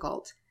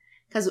difficult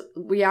because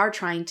we are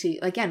trying to,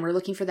 again, we're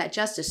looking for that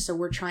justice. So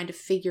we're trying to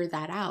figure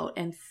that out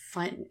and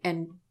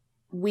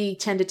we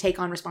tend to take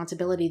on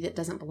responsibility that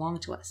doesn't belong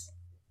to us.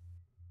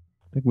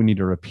 I think we need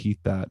to repeat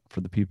that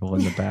for the people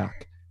in the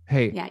back.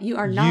 Hey, yeah, you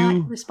are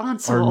not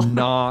responsible. Are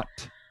not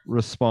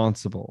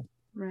responsible.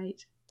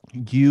 Right.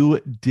 You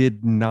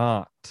did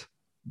not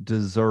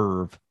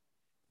deserve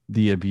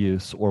the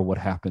abuse or what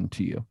happened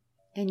to you.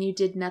 And you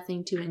did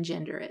nothing to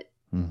engender it.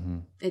 Mm-hmm.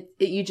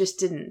 You just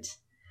didn't.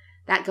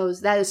 That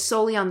is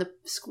solely on the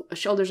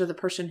shoulders of the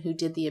person who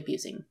did the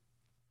abusing.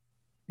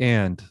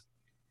 And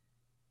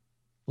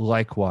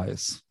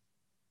likewise,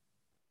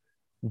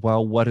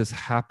 while what has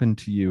happened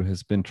to you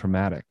has been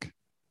traumatic,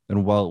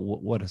 and while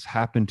what has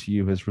happened to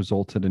you has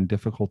resulted in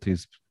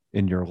difficulties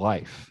in your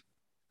life,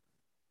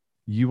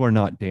 you are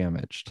not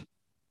damaged.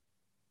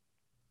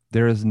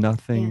 There is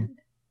nothing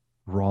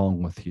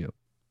wrong with you.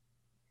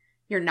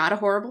 You're not a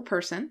horrible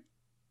person.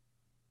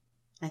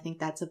 I think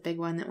that's a big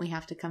one that we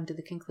have to come to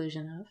the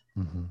conclusion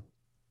of. Mm-hmm.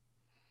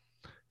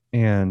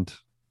 And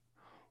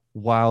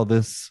while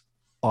this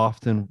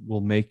often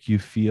will make you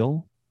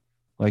feel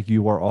like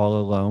you are all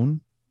alone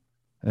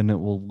and it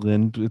will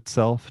lend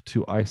itself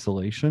to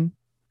isolation,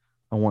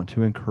 I want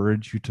to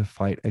encourage you to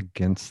fight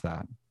against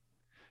that.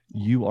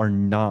 You are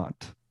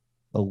not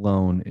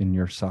alone in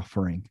your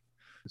suffering.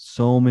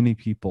 So many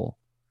people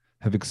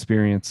have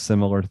experienced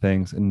similar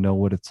things and know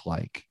what it's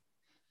like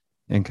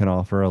and can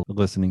offer a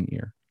listening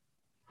ear.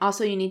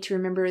 Also, you need to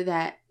remember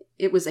that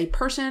it was a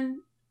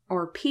person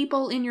or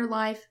people in your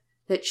life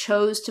that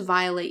chose to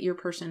violate your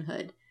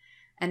personhood.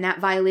 And that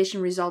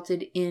violation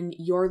resulted in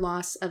your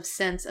loss of a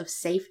sense of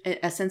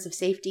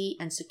safety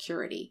and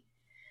security.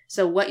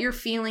 So what you're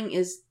feeling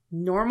is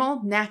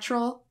normal,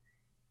 natural.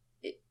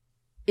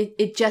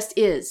 It just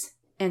is.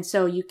 And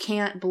so you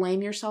can't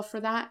blame yourself for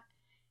that.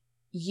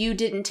 You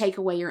didn't take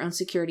away your own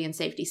security and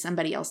safety.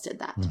 Somebody else did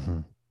that. Mm-hmm.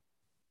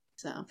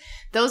 So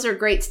those are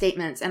great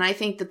statements. And I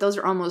think that those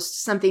are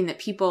almost something that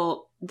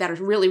people that are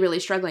really, really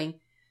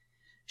struggling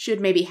should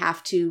maybe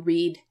have to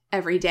read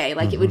every day.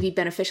 Like it would be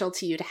beneficial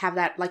to you to have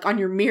that like on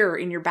your mirror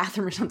in your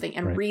bathroom or something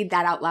and read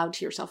that out loud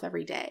to yourself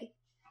every day.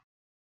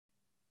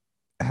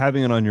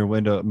 Having it on your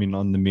window, I mean,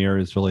 on the mirror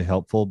is really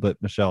helpful.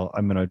 But Michelle,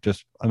 I'm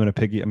just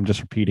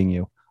repeating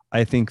you.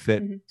 I think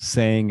that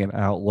saying it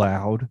out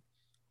loud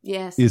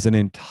is an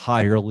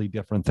entirely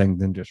different thing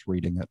than just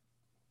reading it.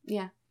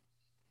 Yeah.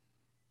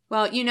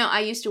 Well,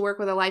 I used to work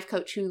with a life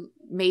coach who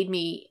made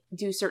me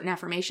do certain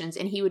affirmations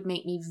and he would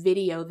make me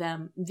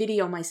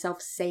video myself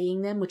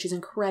saying them, which is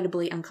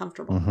incredibly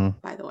uncomfortable,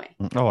 by the way.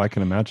 Oh, I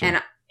can imagine.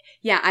 And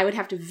I would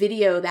have to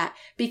video that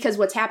because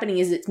what's happening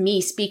is it's me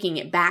speaking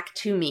it back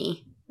to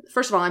me.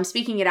 First of all, I'm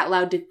speaking it out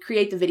loud to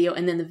create the video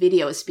and then the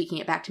video is speaking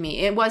it back to me.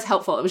 It was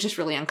helpful. It was just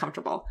really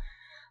uncomfortable.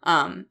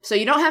 So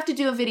you don't have to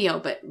do a video,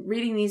 but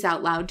reading these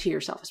out loud to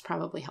yourself is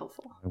probably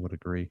helpful. I would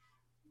agree.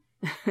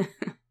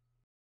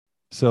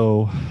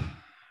 So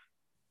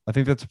I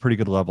think that's a pretty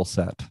good level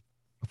set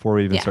before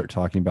we even start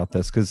talking about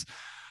this. Because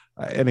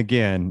and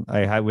again,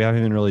 we haven't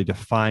even really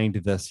defined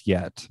this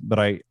yet, but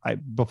I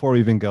before we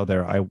even go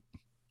there, I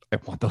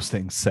want those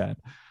things said.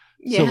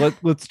 Yeah. So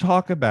let's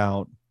talk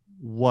about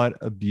what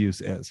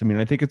abuse is. I mean,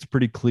 I think it's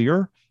pretty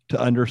clear to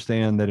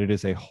understand that it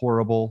is a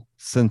horrible,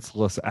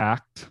 senseless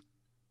act,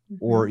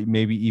 or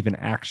maybe even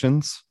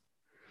actions.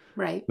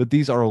 Right. But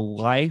these are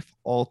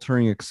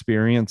life-altering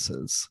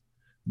experiences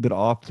that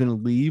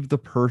often leave the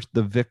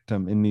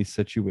victim in these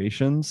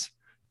situations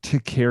to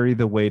carry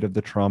the weight of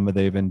the trauma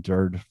they've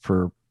endured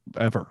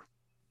forever.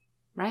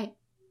 Right.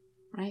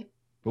 Right.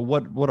 But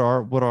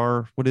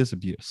what is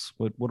abuse?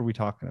 What are we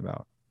talking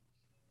about?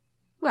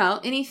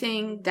 Well,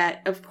 anything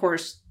that, of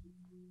course,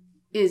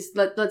 is,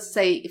 let's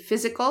say,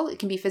 physical. It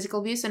can be physical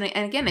abuse. And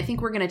again, I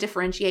think we're going to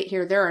differentiate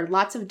here. There are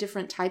lots of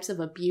different types of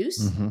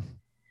abuse. Mm-hmm.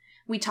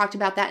 We talked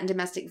about that in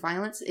domestic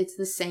violence. It's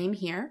the same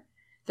here.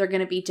 They're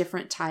going to be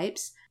different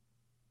types.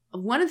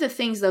 One of the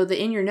things, though,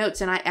 that in your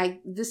notes, and I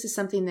this is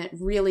something that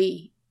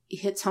really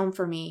hits home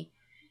for me,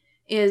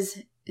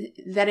 is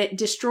that it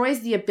destroys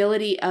the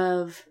ability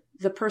of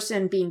the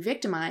person being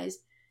victimized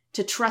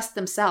to trust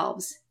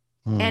themselves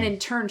and in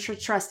turn to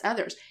trust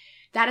others.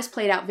 That has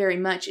played out very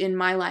much in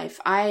my life.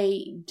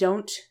 I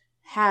don't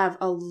have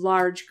a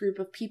large group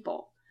of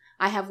people.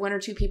 I have one or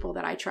two people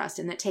that I trust,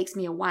 and that takes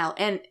me a while.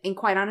 And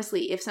quite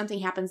honestly, if something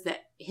happens that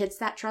hits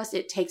that trust,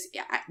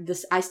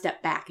 I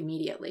step back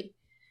immediately.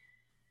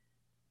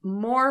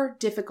 More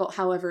difficult,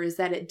 however, is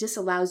that it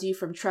disallows you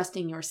from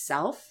trusting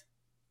yourself.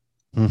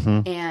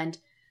 Mm-hmm. And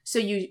so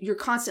you're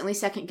constantly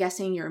second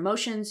guessing your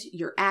emotions,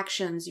 your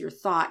actions, your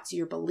thoughts,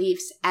 your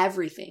beliefs,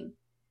 everything.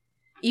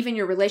 Even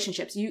your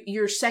relationships.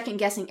 You're second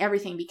guessing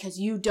everything because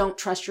you don't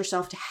trust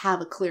yourself to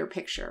have a clear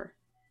picture.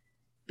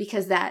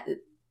 Because that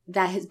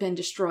has been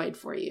destroyed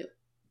for you.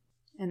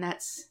 And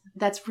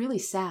that's really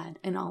sad,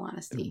 in all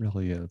honesty. It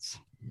really is.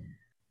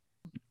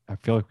 I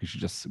feel like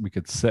we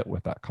could sit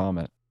with that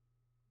comment.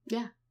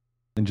 Yeah.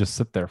 And just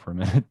sit there for a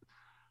minute.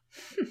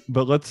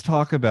 But let's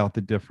talk about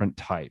the different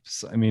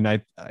types. I mean,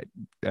 I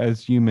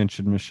as you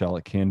mentioned, Michelle,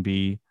 it can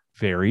be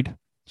varied.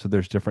 So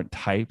there's different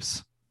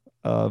types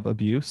of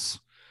abuse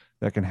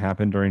that can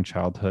happen during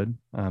childhood.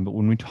 But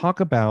when we talk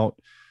about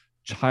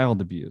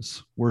child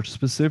abuse, we're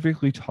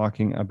specifically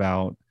talking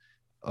about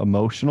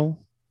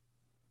emotional,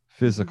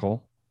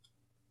 physical,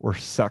 or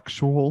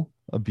sexual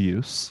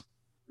abuse,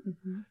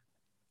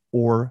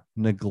 or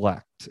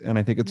neglect. And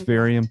I think it's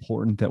very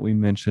important that we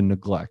mention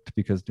neglect,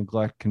 because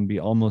neglect can be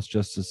almost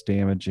just as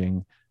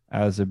damaging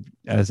as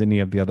any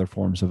of the other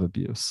forms of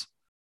abuse.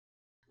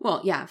 Well,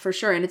 yeah, for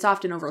sure. And it's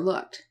often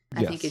overlooked,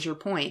 I Yes. think is your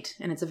point.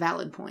 And it's a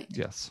valid point.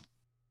 Yes.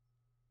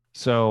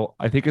 So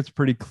I think it's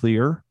pretty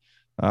clear.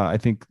 I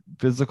think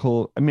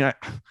physical, I mean, I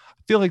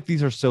feel like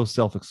these are so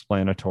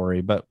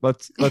self-explanatory, but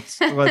let's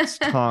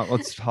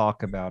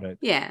talk about it.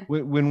 Yeah.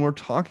 When we're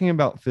talking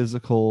about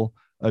physical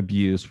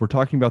abuse, we're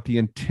talking about the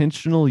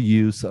intentional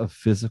use of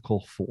physical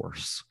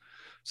force.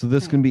 So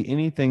this can be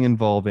anything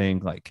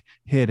involving like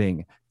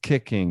hitting,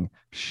 kicking,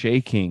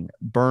 shaking,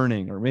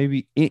 burning, or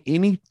maybe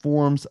any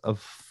forms of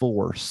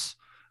force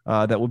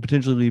that would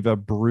potentially leave a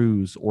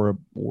bruise or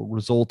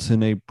result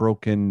in a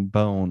broken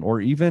bone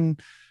or even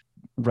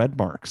red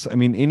marks. I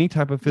mean, any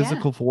type of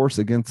physical force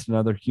against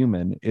another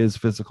human is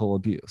physical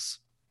abuse.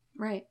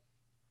 Right.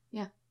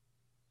 Yeah.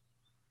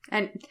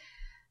 And,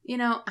 you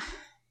know,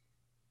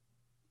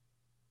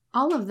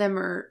 all of them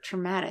are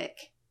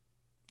traumatic.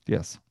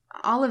 Yes.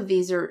 All of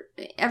these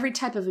every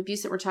type of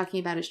abuse that we're talking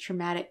about is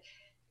traumatic.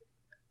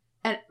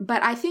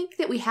 But I think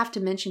that we have to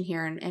mention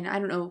here, and I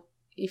don't know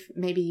if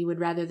maybe you would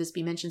rather this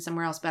be mentioned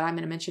somewhere else, but I'm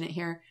going to mention it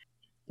here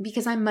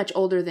because I'm much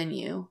older than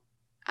you.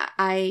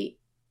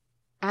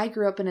 I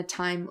grew up in a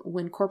time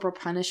when corporal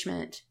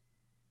punishment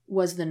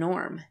was the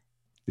norm.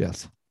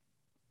 Yes.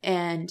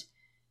 And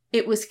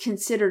it was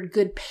considered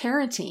good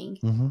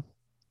parenting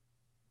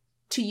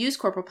to use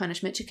corporal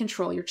punishment to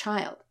control your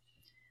child,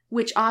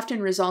 which often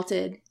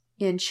resulted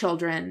in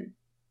children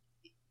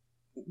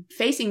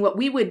facing what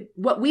we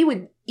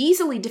would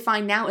easily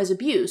define now as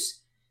abuse.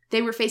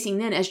 They were facing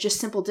then as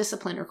just simple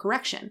discipline or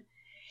correction.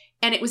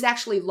 And it was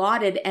actually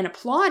lauded and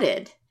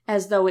applauded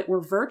as though it were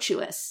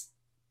virtuous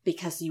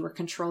because you were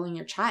controlling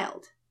your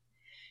child.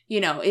 You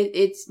know,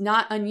 it's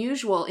not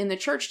unusual in the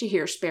church to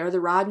hear, spare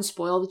the rod and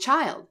spoil the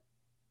child.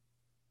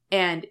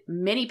 And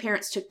many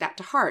parents took that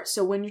to heart.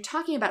 So when you're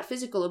talking about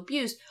physical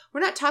abuse, we're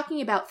not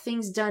talking about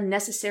things done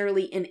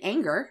necessarily in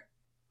anger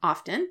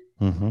often.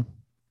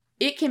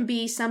 It can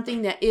be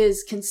something that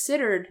is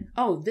considered,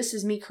 oh, this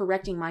is me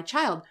correcting my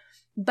child,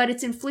 but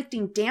it's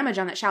inflicting damage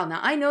on that child. Now,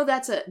 I know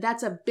that's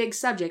a big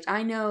subject.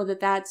 I know that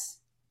that's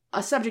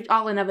a subject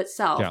all in of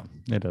itself. Yeah,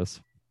 it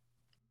is.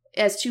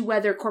 As to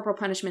whether corporal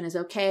punishment is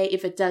okay,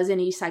 if it does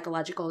any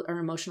psychological or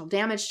emotional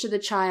damage to the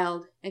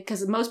child.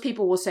 Because most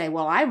people will say,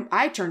 well,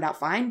 I turned out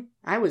fine.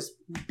 I was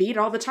beat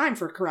all the time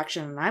for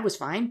correction and I was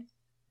fine.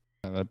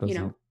 You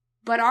know,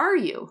 but are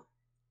you?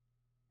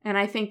 And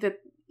I think that,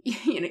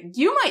 you know,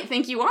 you might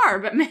think you are,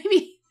 but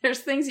maybe there's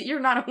things that you're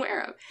not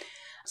aware of.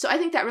 So I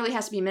think that really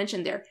has to be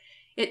mentioned there.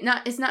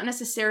 It's not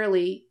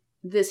necessarily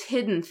this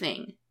hidden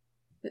thing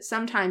That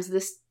sometimes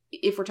this,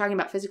 if we're talking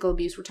about physical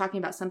abuse, we're talking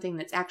about something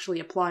that's actually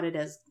applauded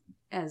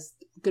as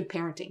good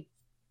parenting,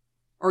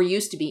 or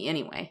used to be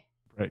anyway.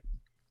 Right.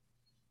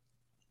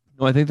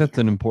 No, I think that's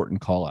an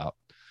important call out.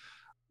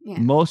 Yeah.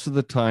 Most of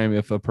the time,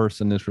 if a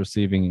person is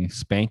receiving a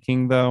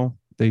spanking, though,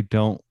 they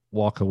don't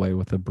walk away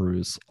with a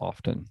bruise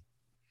often.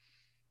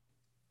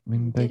 I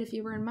mean, Did if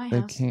you were in my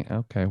house. Can't.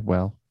 Okay,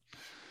 well,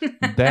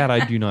 that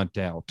I do not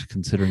doubt,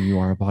 considering you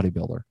are a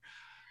bodybuilder.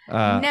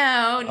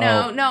 No.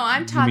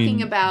 I'm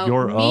talking about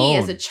me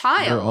as a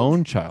child. Your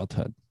own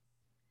childhood.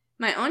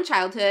 My own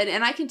childhood.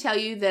 And I can tell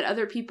you that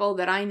other people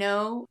that I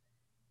know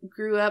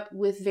grew up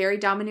with very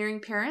domineering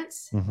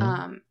parents,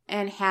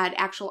 and had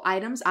actual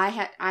items.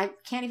 I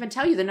can't even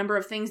tell you the number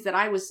of things that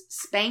I was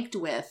spanked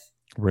with.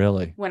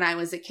 Really? When I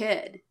was a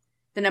kid.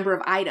 The number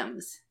of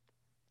items.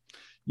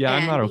 Yeah,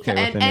 I'm not okay with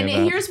any of that.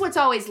 And here's what's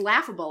always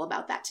laughable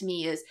about that to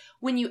me is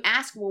when you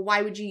ask, well,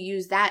 why would you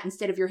use that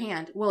instead of your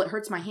hand? Well, it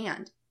hurts my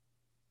hand.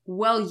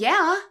 Well,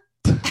 yeah.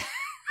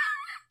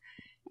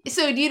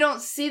 So you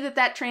don't see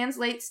that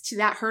translates to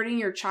that hurting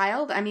your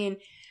child? I mean,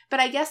 but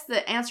I guess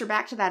the answer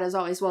back to that is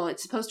always, well,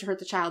 it's supposed to hurt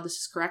the child. This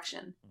is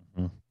correction.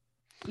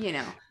 You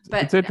know,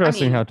 but it's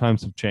interesting how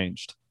times have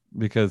changed,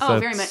 because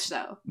very much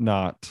so.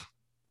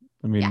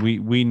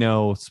 We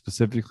know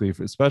specifically,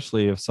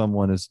 especially if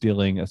someone is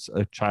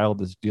a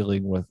child is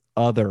dealing with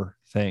other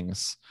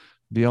things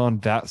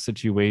beyond that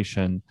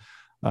situation,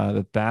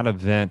 that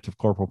event of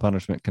corporal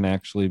punishment can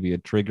actually be a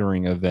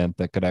triggering event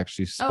that could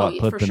actually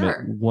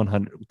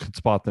could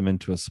spot them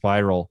into a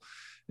spiral.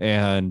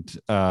 And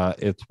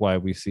it's why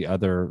we see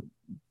other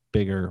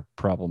bigger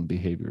problem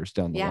behaviors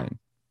down the line.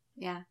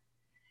 Yeah.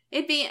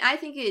 I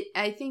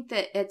think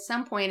that at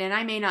some point, and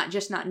I may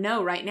not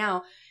know right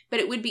now, but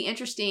it would be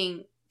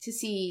interesting to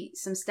see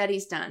some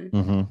studies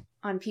done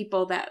on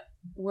people that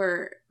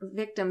were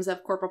victims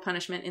of corporal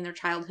punishment in their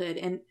childhood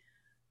and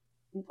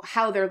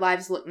how their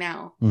lives look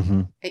now.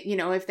 You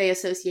know, if they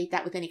associate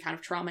that with any kind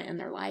of trauma in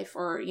their life,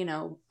 or, you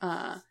know,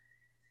 the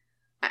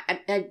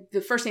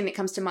first thing that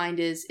comes to mind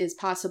is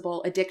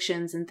possible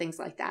addictions and things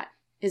like that.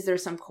 Is there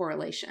some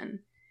correlation?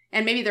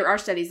 And maybe there are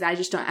studies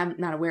that I'm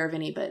not aware of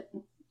any, but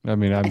I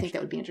think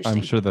that would be interesting.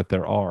 I'm sure that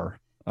there are,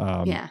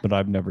 but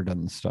I've never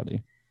done the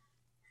study.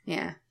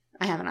 Yeah,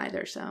 I haven't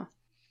either. So,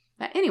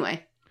 but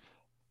anyway,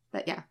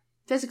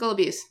 physical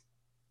abuse,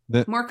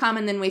 more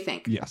common than we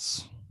think.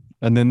 Yes.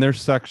 And then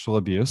there's sexual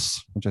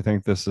abuse, which I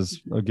think this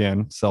is,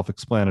 again,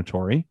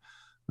 self-explanatory.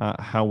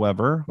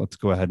 However, let's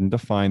go ahead and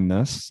define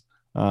this.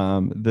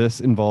 This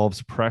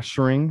involves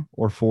pressuring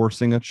or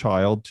forcing a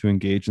child to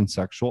engage in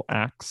sexual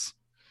acts.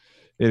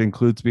 It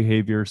includes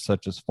behaviors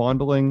such as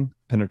fondling,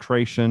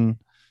 penetration,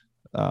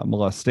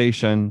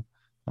 molestation,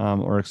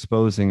 or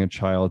exposing a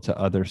child to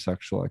other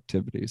sexual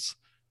activities.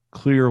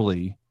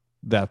 Clearly,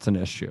 that's an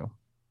issue,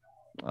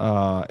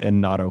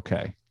 and not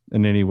okay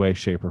in any way,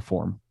 shape, or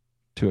form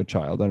to a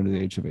child under the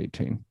age of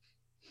 18.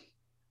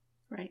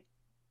 Right.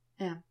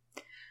 Yeah.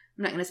 I'm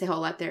not going to say a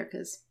whole lot there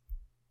because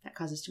that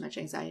causes too much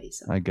anxiety.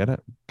 So I get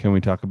it. Can we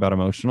talk about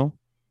emotional?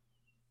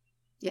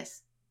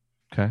 Yes.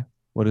 Okay.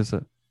 What is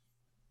it?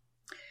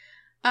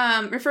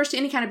 Refers to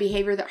any kind of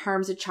behavior that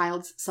harms a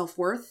child's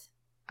self-worth,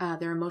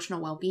 their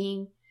emotional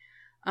well-being.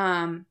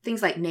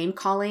 Things like name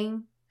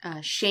calling,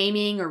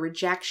 shaming or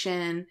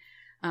rejection,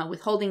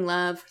 withholding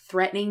love,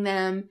 threatening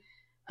them.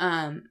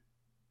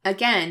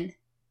 Again,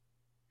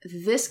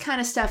 this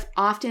kind of stuff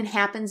often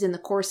happens in the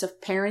course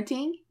of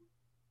parenting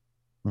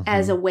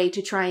as a way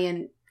to try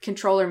and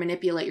control or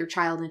manipulate your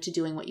child into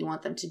doing what you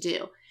want them to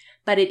do.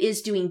 But it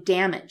is doing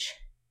damage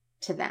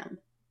to them.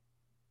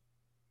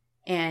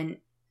 And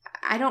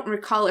I don't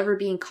recall ever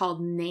being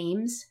called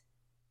names.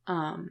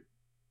 My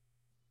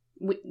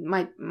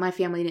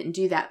family didn't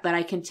do that, but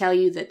I can tell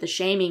you that the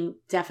shaming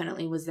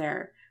definitely was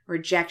there.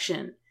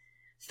 Rejection,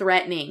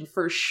 threatening,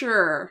 for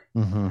sure.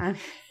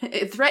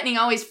 Threatening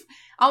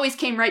always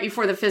came right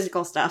before the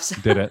physical stuff. So.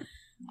 Did it?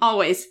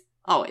 Always.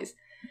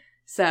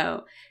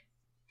 So,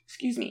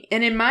 excuse me.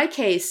 And in my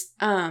case,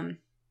 I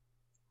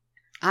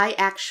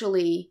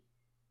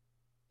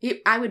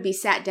would be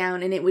sat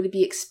down and it would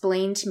be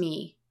explained to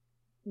me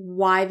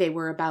why they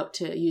were about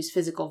to use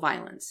physical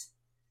violence,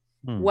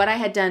 what I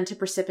had done to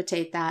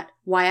precipitate that,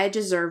 why I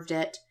deserved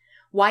it,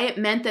 why it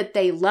meant that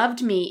they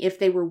loved me if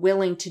they were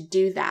willing to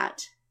do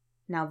that.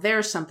 Now,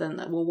 there's something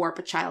that will warp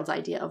a child's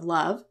idea of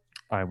love.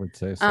 I would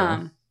say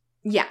so.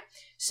 Yeah.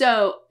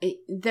 So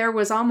there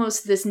was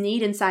almost this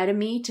need inside of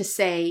me to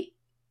say,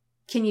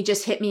 can you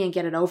just hit me and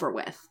get it over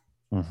with?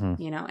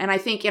 You know, and I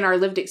think in our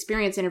lived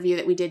experience interview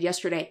that we did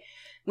yesterday,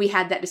 we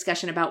had that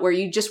discussion about where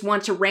you just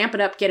want to ramp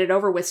it up, get it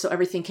over with so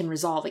everything can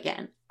resolve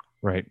again.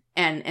 Right.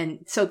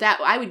 And so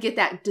that I would get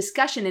that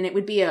discussion and it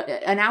would be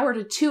an hour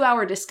to 2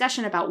 hour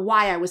discussion about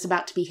why I was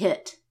about to be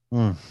hit.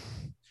 And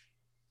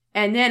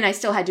then I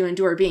still had to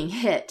endure being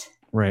hit.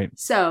 Right.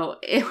 So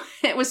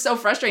it was so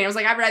frustrating. I was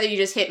like, I'd rather you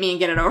just hit me and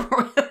get it over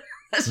with.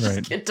 Let's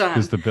just get done.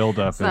 Because the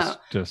buildup is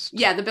just...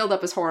 Yeah, the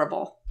buildup is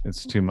horrible.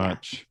 It's too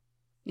much.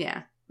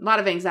 Yeah. A lot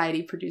of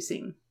anxiety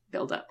producing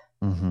buildup.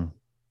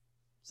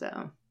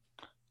 So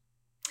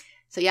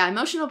So yeah,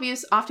 emotional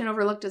abuse often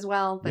overlooked as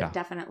well, but Yeah.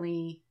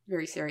 definitely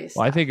very serious.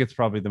 Well, I stuff. think it's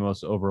probably the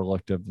most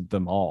overlooked of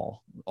them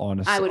all.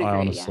 I would agree,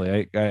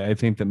 honestly, I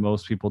think that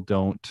most people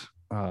don't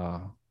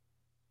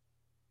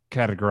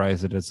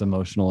categorize it as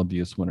emotional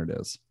abuse when it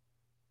is.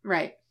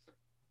 Right.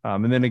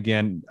 And then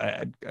again,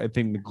 I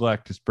think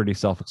neglect is pretty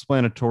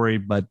self-explanatory,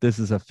 but this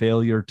is a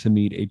failure to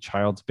meet a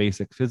child's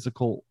basic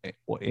physical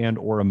and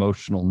or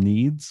emotional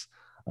needs.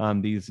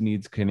 These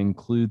needs can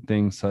include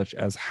things such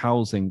as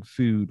housing,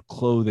 food,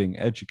 clothing,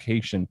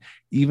 education,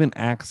 even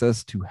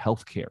access to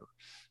healthcare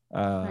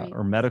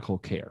or medical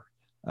care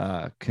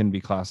can be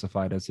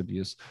classified as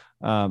abuse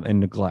and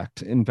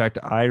neglect. In fact,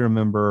 I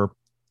remember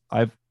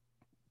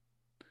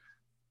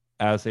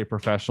as a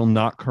professional,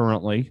 not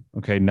currently,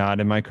 not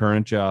in my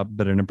current job,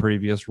 but in a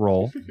previous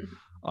role,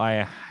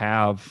 I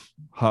have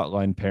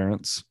hotline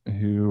parents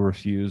who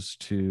refuse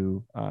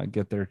to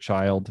get their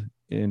child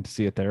in to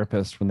see a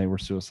therapist when they were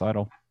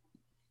suicidal.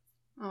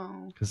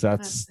 Oh, because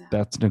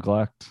that's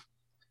neglect.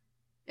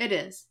 It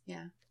is,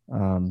 yeah.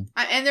 And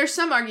there's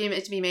some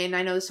argument to be made, and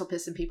I know this will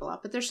piss some people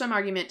off, but there's some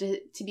argument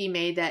to be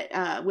made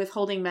that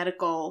withholding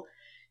medical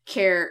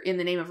care in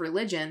the name of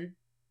religion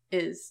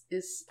is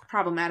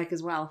problematic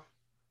as well.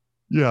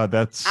 Yeah,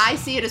 I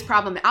see it as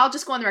problematic. I'll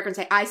just go on the record and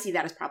say I see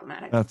that as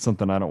problematic. That's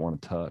something I don't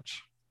want to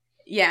touch.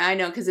 Yeah, I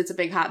know, because it's a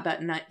big hot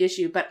button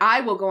issue, but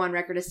I will go on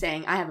record as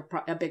saying I have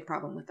a big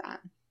problem with that.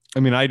 I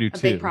mean, I do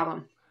too. A big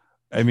problem.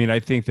 I mean, I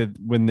think that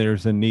when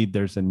there's a need,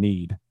 there's a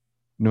need,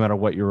 no matter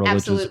what your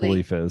religious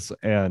belief is.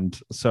 And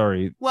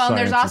well,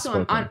 there's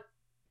also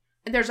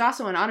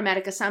an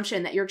automatic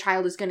assumption that your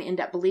child is going to end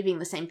up believing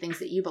the same things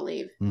that you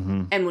believe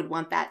and would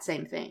want that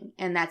same thing,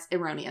 and that's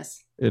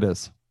erroneous. It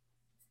is.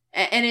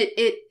 And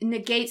it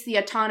negates the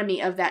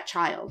autonomy of that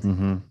child.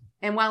 Mm-hmm.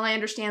 And while I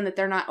understand that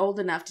they're not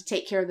old enough to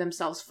take care of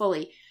themselves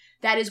fully,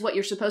 that is what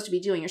you're supposed to be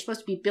doing. You're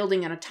supposed to be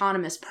building an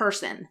autonomous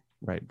person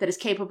that is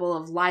capable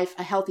of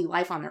a healthy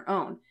life on their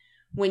own.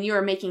 When you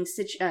are making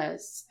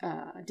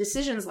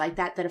decisions like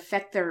that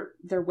affect their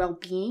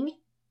well-being,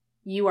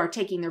 you are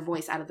taking their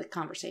voice out of the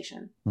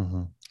conversation.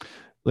 Mm-hmm.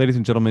 Ladies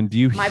and gentlemen, do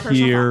you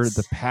hear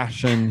the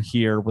passion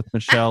here with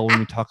Michelle when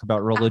we talk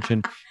about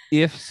religion?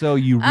 If so,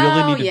 you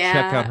really need to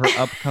check out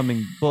her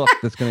upcoming book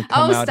that's going to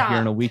come out here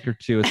in a week or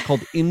two. It's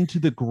called Into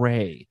the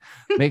Gray.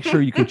 Make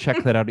sure you can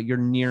check that out at your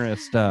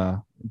nearest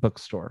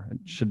bookstore. It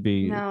should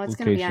be. No, it's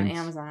going to be on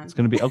Amazon. It's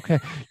going to be okay.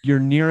 Your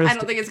nearest. I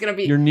don't think it's going to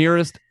be your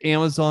nearest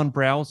Amazon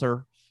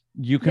browser.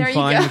 You can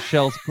find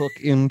Michelle's book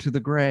Into the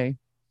Gray.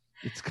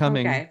 It's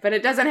coming. Okay, but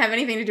it doesn't have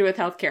anything to do with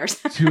healthcare.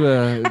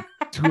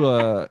 to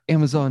a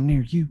Amazon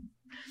near you.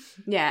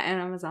 Yeah, an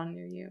Amazon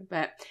near you.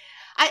 But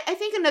I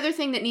think another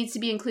thing that needs to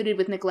be included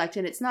with neglect,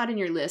 and it's not in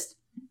your list,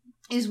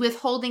 is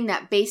withholding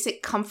that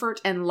basic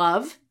comfort and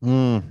love.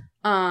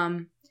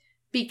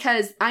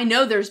 Because I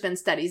know there's been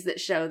studies that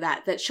show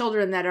that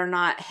children that are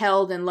not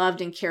held and loved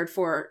and cared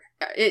for,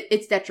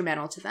 it's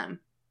detrimental to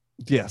them.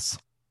 Yes.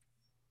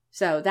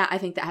 So I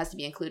think that has to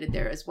be included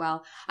there as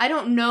well. I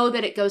don't know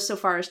that it goes so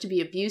far as to be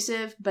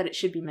abusive, but it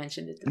should be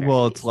mentioned at the very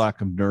least. It's lack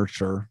of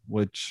nurture,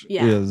 which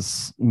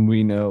is,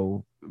 we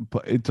know,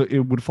 but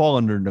it would fall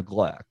under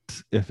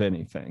neglect, if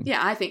anything.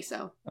 Yeah, I think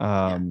so.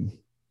 But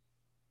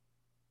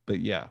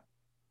yeah.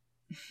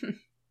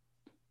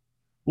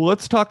 Well,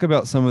 let's talk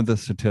about some of the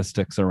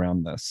statistics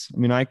around this. I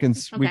mean,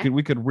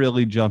 we could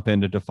really jump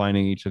into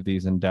defining each of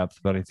these in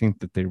depth, but I think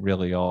that they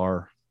really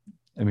are.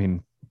 I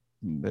mean,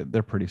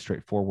 they're pretty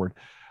straightforward.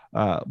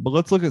 But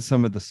let's look at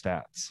some of the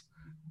stats.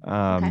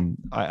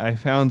 I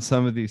found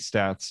some of these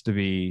stats to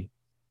be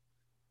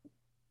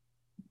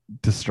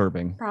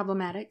disturbing,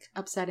 problematic,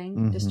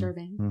 upsetting,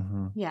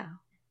 disturbing. Yeah,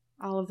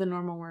 all of the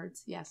normal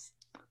words. Yes.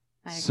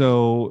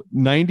 So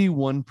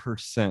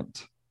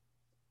 91%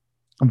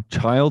 of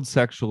child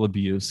sexual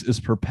abuse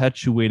is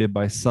perpetuated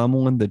by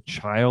someone the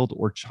child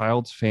or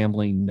child's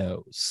family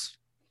knows.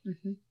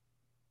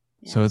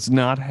 Yeah. So it's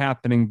not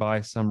happening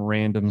by some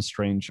random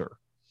stranger.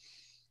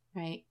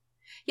 Right.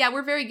 Yeah,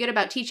 we're very good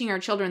about teaching our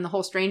children the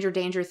whole stranger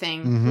danger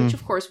thing, which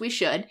of course we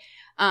should.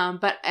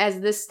 But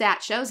as this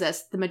stat shows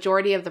us, the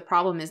majority of the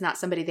problem is not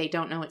somebody they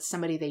don't know, it's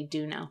somebody they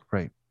do know.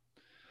 Right.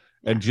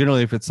 And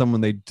generally, if it's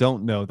someone they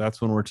don't know,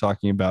 that's when we're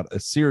talking about a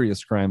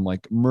serious crime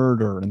like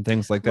murder and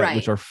things like that,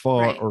 which are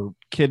or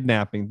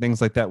kidnapping,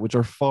 things like that, which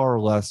are far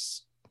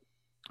less.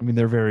 I mean,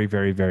 they're very,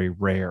 very, very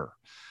rare.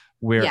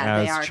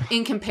 Whereas they are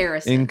in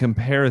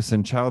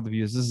comparison, child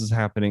abuse, this is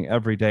happening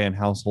every day in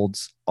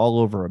households all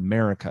over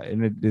America.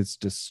 And it is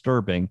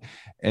disturbing.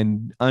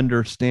 And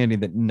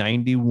understanding that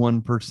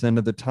 91%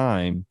 of the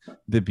time,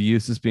 the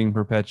abuse is being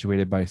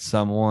perpetuated by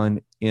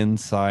someone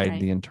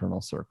inside the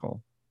internal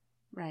circle.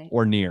 Right.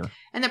 Or near.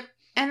 And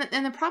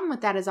the problem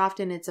with that is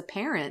often it's a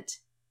parent.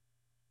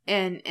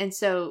 And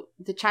so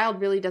the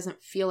child really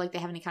doesn't feel like they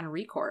have any kind of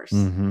recourse.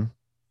 You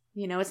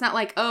know, it's not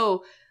like,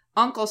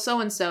 Uncle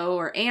so-and-so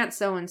or Aunt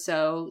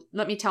so-and-so,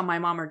 let me tell my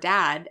mom or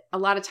dad. A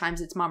lot of times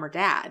it's mom or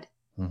dad.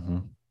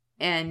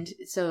 And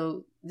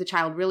so the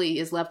child really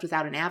is left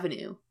without an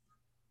avenue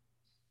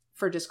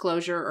for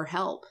disclosure or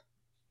help.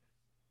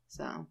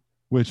 So,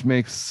 which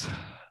makes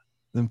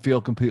them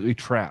feel completely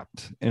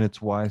trapped. And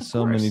it's why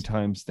so many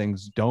times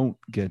things don't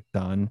get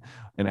done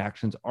and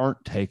actions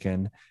aren't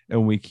taken,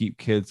 and we keep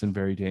kids in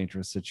very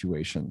dangerous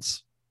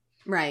situations.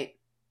 Right.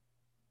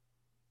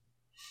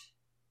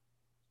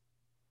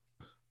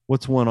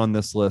 What's one on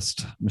this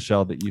list,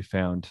 Michelle, that you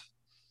found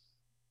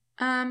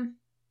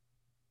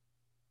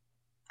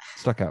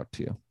stuck out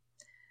to you?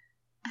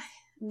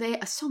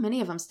 So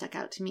many of them stuck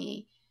out to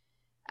me.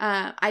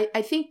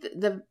 I think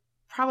the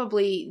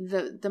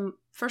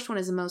first one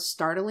is the most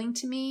startling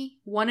to me.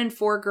 1 in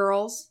 4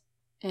 girls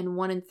and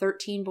 1 in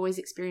 13 boys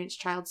experience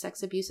child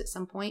sex abuse at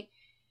some point.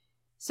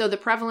 So the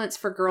prevalence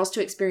for girls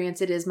to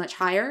experience it is much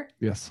higher.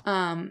 Yes.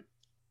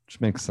 Which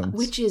makes sense.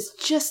 Which is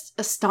just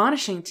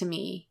astonishing to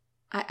me.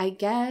 I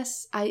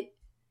guess I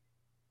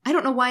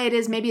don't know why it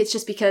is. Maybe it's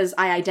just because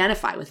I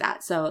identify with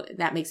that. So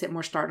that makes it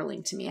more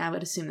startling to me. I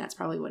would assume that's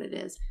probably what it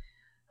is.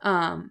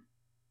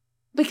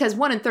 Because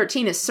 1 in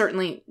 13 is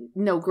certainly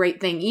no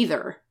great thing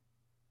either.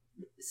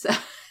 So,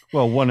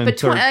 well, 1 in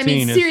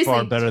 13 is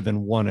far better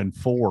than 1 in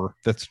 4.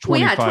 That's 25%. Well,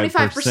 yeah,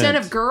 25%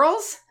 of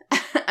girls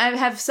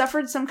have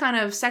suffered some kind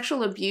of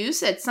sexual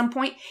abuse at some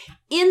point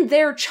in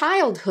their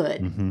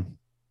childhood. Mm-hmm.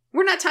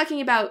 We're not talking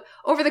about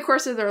over the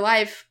course of their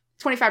life.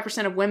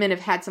 25% of women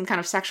have had some kind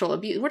of sexual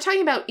abuse. We're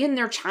talking about in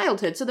their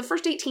childhood. So the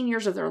first 18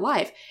 years of their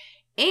life.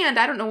 And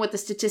I don't know what the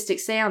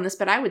statistics say on this,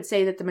 but I would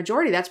say that the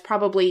majority, that's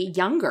probably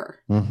younger.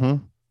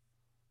 Mm-hmm.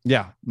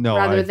 Yeah. No.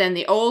 Rather than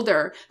the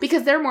older,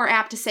 because they're more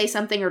apt to say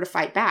something or to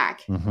fight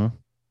back. Mm-hmm.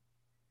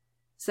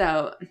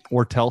 So.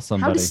 Or tell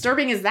somebody. How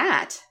disturbing is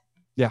that?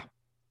 Yeah.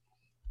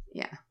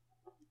 Yeah.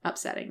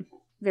 Upsetting.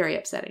 Very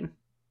upsetting.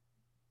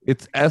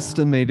 It's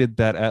estimated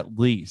that at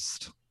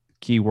least,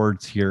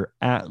 keywords here,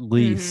 at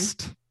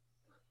least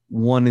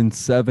 1 in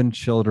 7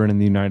 children in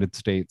the United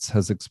States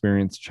has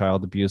experienced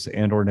child abuse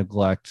and or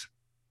neglect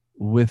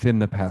within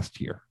the past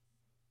year.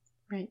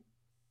 Right.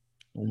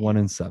 1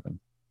 in 7.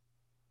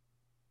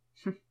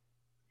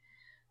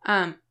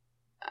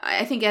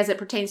 I think as it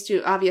pertains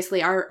to,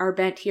 obviously, our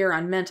bent here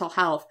on mental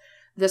health,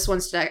 this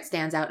one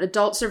stands out.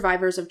 Adult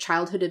survivors of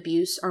childhood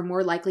abuse are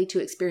more likely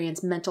to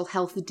experience mental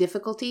health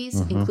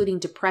difficulties, including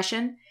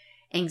depression,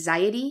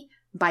 anxiety,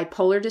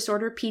 bipolar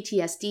disorder,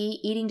 PTSD,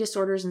 eating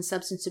disorders, and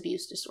substance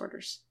abuse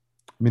disorders.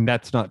 I mean,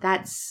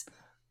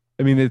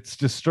 it's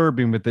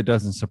disturbing, but that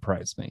doesn't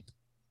surprise me.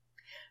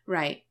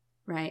 Right.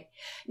 Right.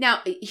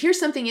 Now, here's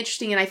something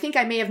interesting, and I think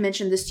I may have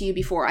mentioned this to you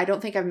before. I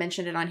don't think I've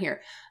mentioned it on here.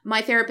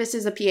 My therapist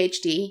is a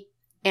PhD,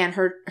 and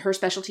her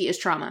specialty is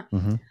trauma.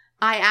 Mm-hmm.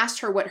 I asked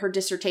her what her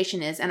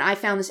dissertation is, and I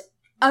found this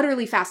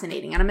utterly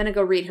fascinating, and I'm going to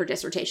go read her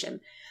dissertation.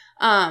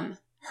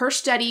 Her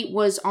study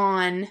was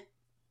on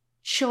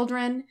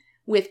children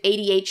with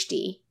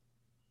ADHD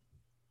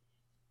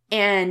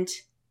and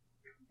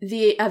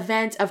the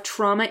event of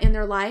trauma in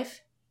their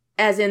life,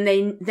 as in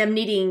them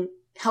needing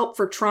help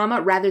for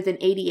trauma rather than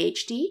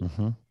ADHD.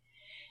 Mm-hmm.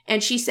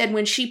 And she said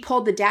when she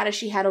pulled the data,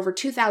 she had over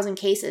 2,000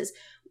 cases.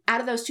 Out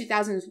of those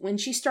 2,000, when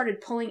she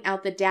started pulling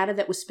out the data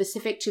that was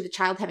specific to the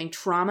child having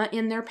trauma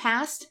in their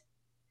past,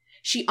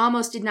 she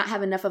almost did not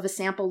have enough of a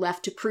sample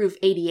left to prove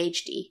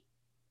ADHD.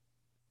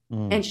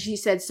 And she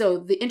said, so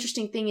the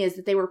interesting thing is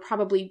that they were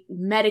probably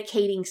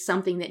medicating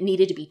something that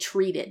needed to be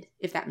treated,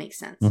 if that makes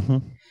sense.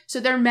 Mm-hmm.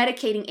 So they're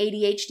medicating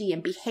ADHD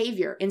and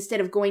behavior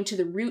instead of going to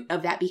the root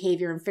of that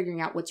behavior and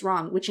figuring out what's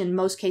wrong, which in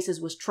most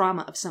cases was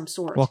trauma of some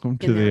sort. Welcome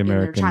to the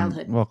American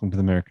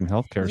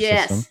healthcare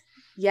system.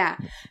 Yeah.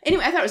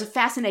 Anyway, I thought it was a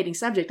fascinating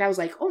subject. I was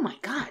like, oh my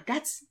God,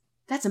 that's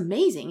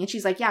amazing. And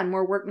she's like, yeah, and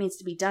more work needs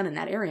to be done in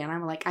that area. And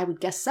I'm like, I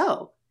would guess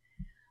so.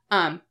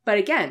 But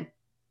again,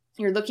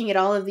 you're looking at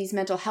all of these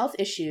mental health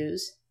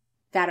issues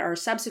that are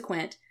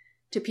subsequent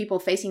to people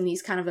facing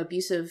these kind of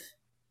abusive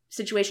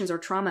situations or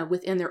trauma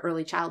within their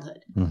early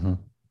childhood. Mm-hmm.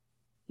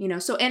 You know,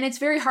 so, and it's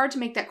very hard to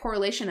make that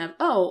correlation of,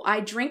 oh,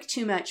 I drink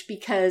too much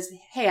because,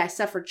 hey, I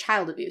suffered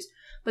child abuse.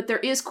 But there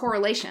is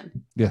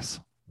correlation. Yes.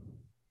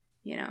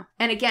 You know,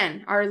 and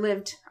again, our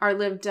lived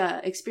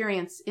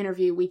experience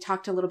interview, we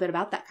talked a little bit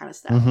about that kind of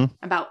stuff,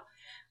 about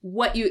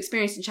what you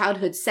experienced in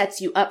childhood sets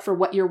you up for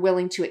what you're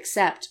willing to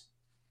accept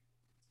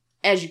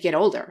as you get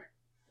older.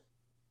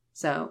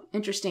 So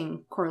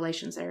interesting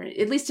correlations there.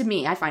 At least to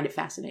me, I find it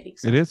fascinating.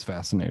 So. It is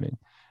fascinating.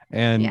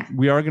 And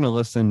we are going to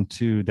listen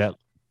to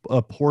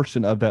a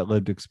portion of that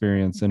lived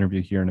experience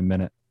interview here in a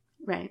minute.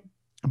 Right.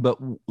 But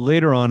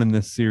later on in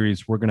this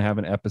series, we're going to have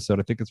an episode.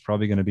 I think it's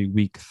probably going to be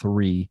week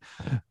 3,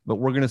 but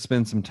we're going to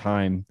spend some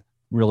time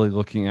really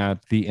looking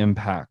at the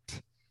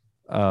impact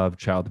of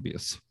child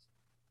abuse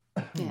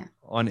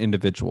on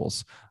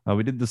individuals.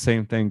 We did the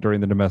same thing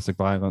during the domestic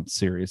violence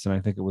series, and I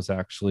think it was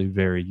actually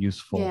very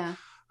useful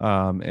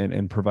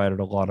and provided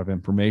a lot of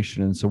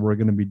information. And so we're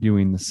going to be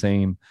doing the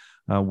same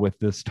with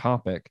this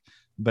topic.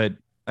 But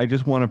I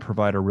just want to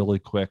provide a really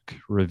quick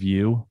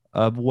review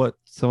of what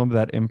some of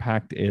that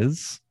impact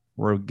is.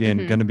 We're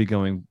again going to be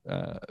going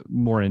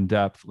more in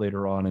depth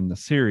later on in the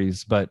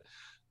series, but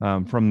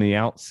from the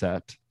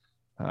outset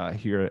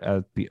here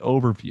at the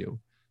overview,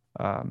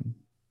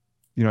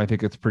 I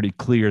think it's pretty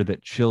clear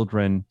that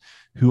children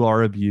who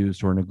are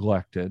abused or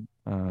neglected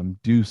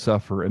do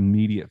suffer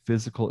immediate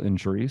physical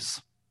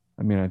injuries.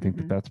 I mean, I think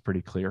Mhm. that's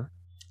pretty clear.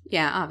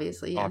 Yeah,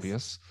 obviously, yes.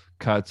 Obvious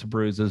cuts,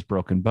 bruises,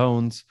 broken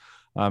bones.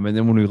 And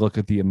then when we look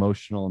at the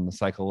emotional and the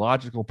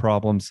psychological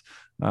problems,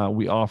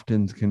 we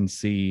often can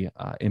see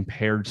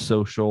impaired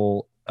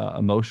social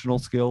emotional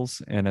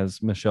skills. And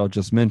as Michelle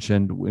just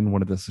mentioned in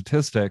one of the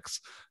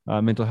statistics,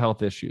 mental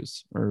health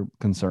issues or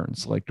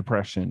concerns like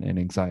depression and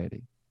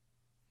anxiety.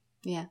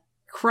 Yeah.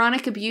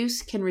 Chronic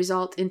abuse can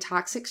result in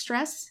toxic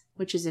stress,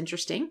 which is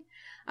interesting,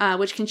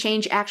 which can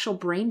change actual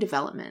brain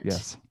development.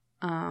 Yes.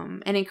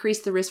 And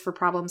increase the risk for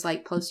problems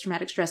like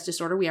post-traumatic stress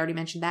disorder. We already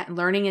mentioned that. And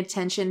learning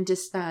attention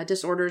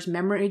disorders,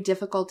 memory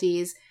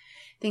difficulties,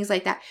 things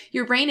like that.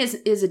 Your brain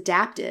is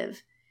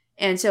adaptive.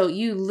 And so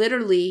you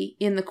literally,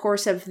 in the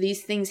course of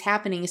these things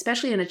happening,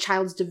 especially in a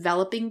child's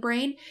developing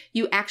brain,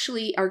 you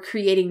actually are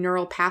creating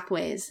neural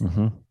pathways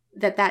Mm-hmm.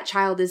 that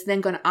child is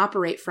then going to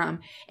operate from.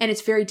 And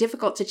it's very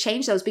difficult to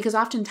change those because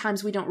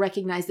oftentimes we don't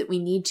recognize that we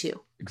need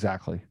to.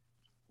 Exactly.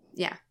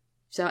 Yeah.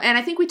 So, and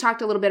I think we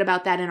talked a little bit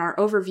about that in our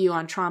overview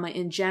on trauma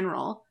in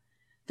general,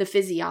 the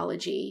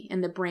physiology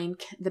and the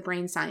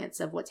brain science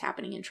of what's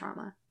happening in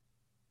trauma.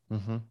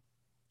 Mm-hmm.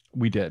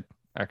 We did,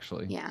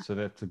 actually. Yeah. So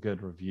that's a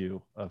good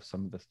review of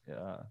some of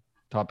the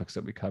topics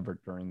that we covered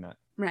during that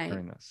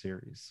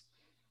series.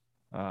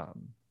 Well,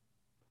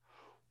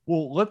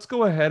 let's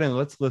go ahead and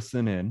let's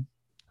listen in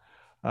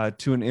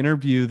to an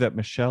interview that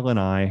Michelle and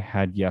I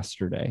had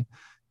yesterday.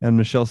 And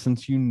Michelle,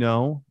 since you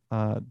know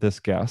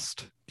this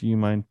guest, do you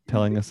mind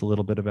telling us a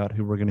little bit about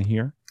who we're going to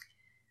hear?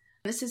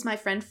 This is my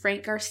friend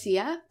Frank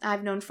Garcia.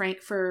 I've known Frank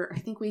for, I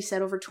think we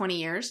said over 20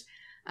 years.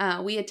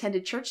 We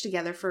attended church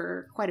together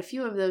for quite a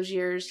few of those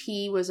years.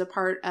 He was a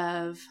part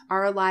of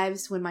our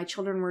lives when my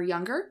children were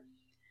younger.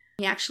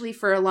 He actually,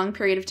 for a long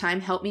period of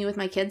time, helped me with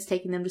my kids,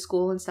 taking them to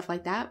school and stuff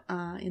like that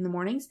in the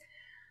mornings.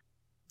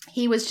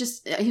 He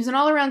was an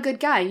all-around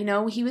good guy. You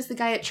know, he was the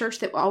guy at church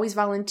that always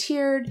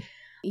volunteered,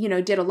 you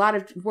know, did a lot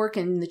of work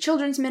in the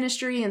children's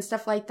ministry and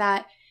stuff like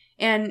that.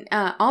 And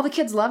all the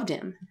kids loved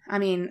him. I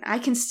mean, I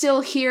can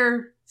still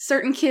hear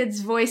certain kids'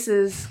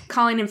 voices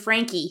calling him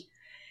Frankie,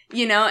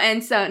 you know,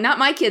 and so not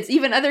my kids,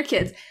 even other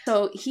kids.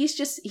 So he's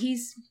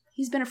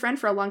been a friend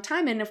for a long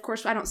time. And of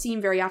course, I don't see him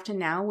very often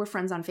now. We're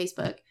friends on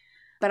Facebook.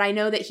 But I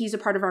know that he's a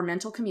part of our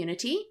mental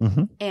community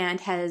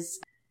and has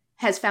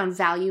found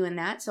value in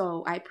that.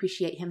 So I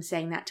appreciate him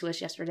saying that to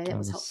us yesterday. That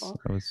was helpful.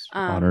 I was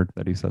honored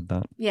that he said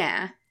that.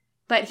 Yeah.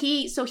 But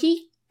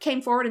he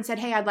came forward and said,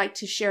 hey, I'd like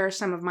to share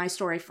some of my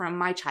story from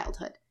my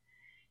childhood.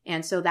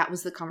 And so that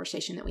was the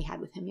conversation that we had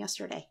with him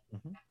yesterday.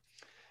 Mm-hmm.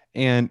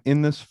 And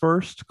in this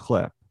first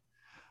clip,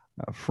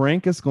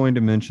 Frank is going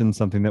to mention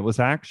something that was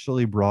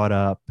actually brought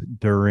up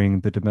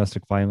during the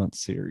domestic violence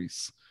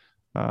series,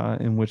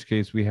 in which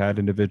case we had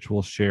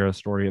individuals share a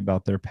story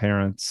about their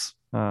parents,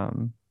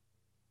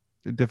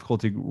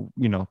 difficulty,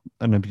 you know,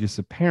 an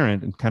abusive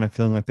parent and kind of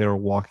feeling like they were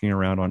walking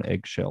around on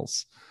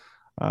eggshells.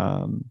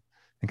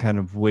 And kind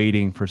of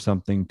waiting for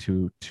something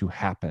to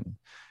happen.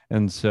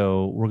 And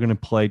so we're going to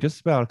play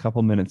just about a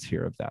couple minutes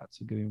here of that.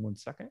 So give me 1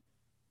 second.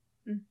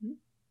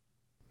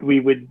 Mm-hmm. We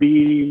would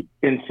be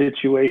in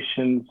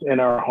situations in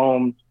our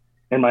homes,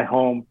 in my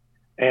home,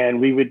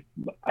 and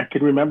I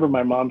could remember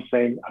my mom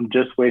saying, I'm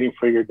just waiting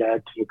for your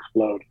dad to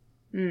explode.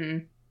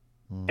 Mm.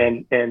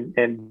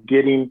 And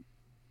getting,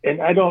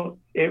 and I don't,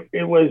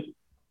 it was,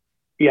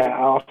 yeah,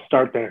 I'll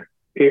start there.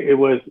 It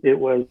was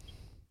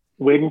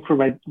waiting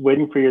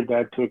for your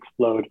dad to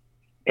explode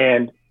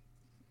and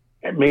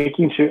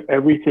making sure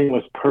everything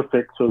was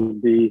perfect so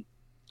the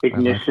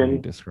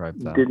ignition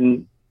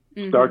didn't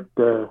start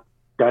the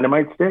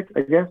dynamite stick,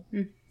 I guess.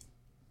 Mm-hmm.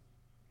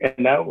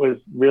 And that was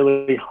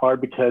really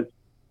hard because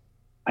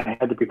I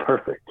had to be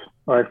perfect,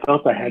 or I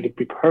felt I had to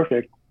be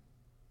perfect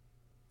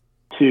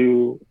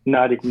to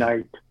not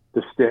ignite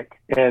the stick.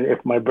 And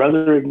if my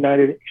brother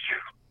ignited it,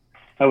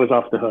 I was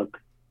off the hook.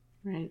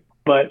 Right.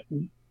 But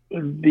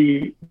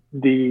the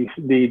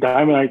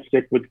dynamite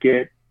stick would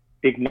get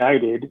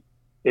ignited,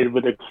 it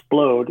would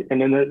explode, and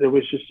then there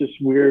was just this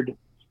weird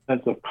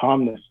sense of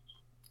calmness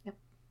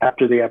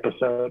after the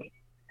episode.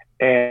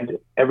 And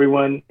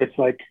everyone, it's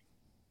like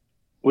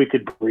we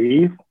could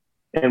breathe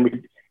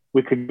and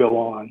we could go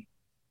on.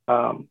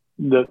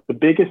 The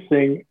biggest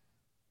thing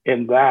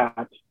in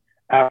that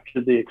after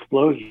the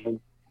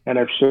explosion, and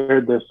I've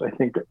shared this, I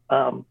think,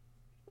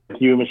 with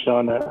you, Michelle,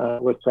 on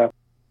WhatsApp,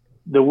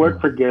 the word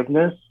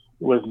forgiveness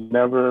was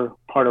never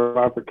part of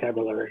our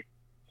vocabulary.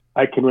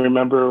 I can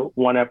remember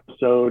one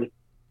episode,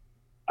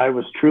 I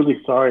was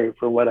truly sorry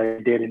for what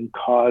I did and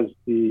caused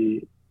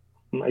the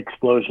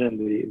explosion,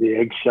 the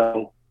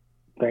eggshell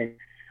thing.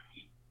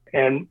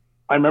 And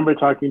I remember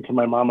talking to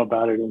my mom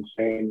about it and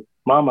saying,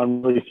 Mom,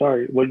 I'm really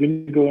sorry. Well, you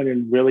need to go in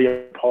and really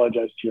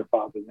apologize to your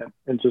father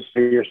and just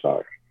say you're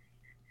sorry.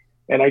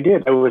 And I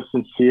did. I was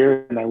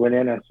sincere, and I went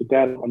in and I said,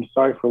 Dad, I'm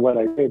sorry for what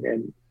I did.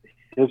 And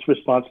his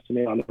response to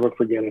me, I'll never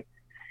forget it.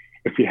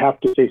 If you have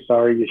to say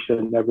sorry, you should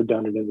have never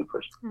done it in the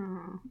first place.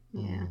 Oh,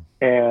 yeah.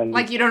 And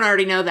like you don't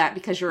already know that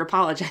because you're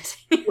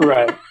apologizing.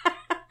 Right.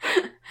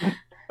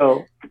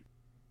 So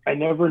I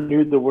never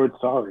knew the word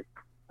sorry.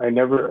 I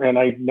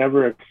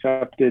never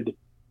accepted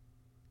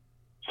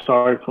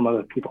sorry from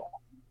other people.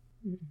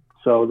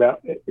 So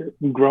that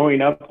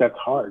growing up, that's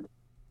hard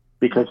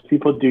because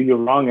people do you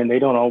wrong and they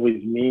don't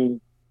always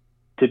mean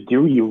to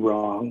do you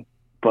wrong.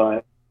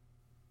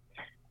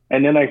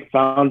 And then I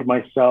found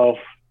myself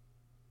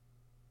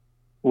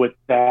with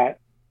that,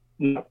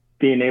 not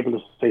being able to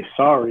say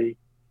sorry,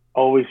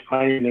 always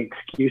finding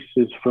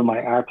excuses for my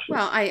actions.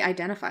 Well, I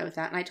identify with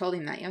that, and I told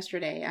him that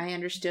yesterday. I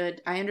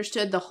understood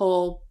the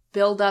whole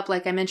build up,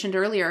 like I mentioned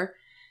earlier,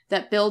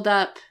 that build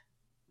up,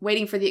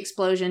 waiting for the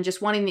explosion,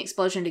 just wanting the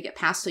explosion to get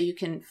past so you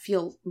can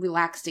feel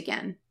relaxed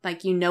again,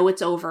 like you know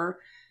it's over,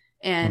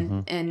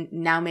 and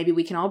now maybe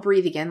we can all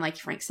breathe again, like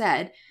Frank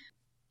said.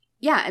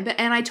 Yeah,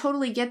 and I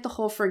totally get the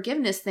whole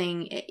forgiveness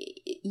thing.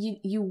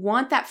 You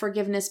want that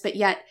forgiveness, but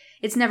yet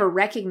it's never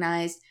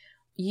recognized.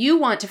 You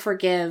want to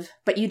forgive,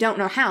 but you don't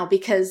know how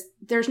because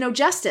there's no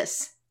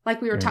justice,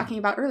 like we were talking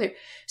about earlier.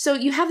 So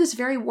you have this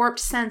very warped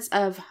sense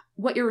of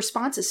what your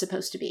response is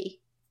supposed to be,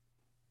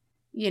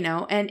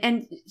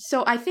 and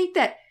so I think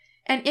that,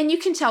 and you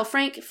can tell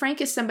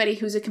Frank is somebody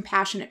who's a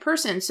compassionate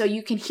person. So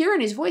you can hear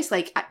in his voice,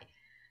 like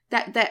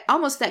that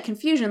almost that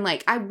confusion.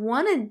 Like I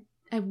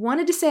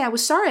wanted to say I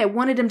was sorry. I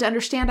wanted him to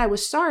understand I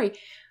was sorry.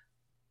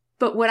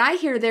 But what I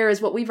hear there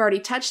is what we've already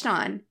touched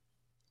on.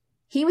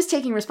 He was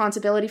taking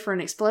responsibility for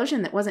an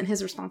explosion that wasn't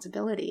his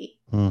responsibility.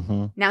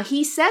 Mm-hmm. Now,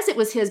 he says it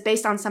was his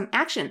based on some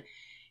action.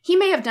 He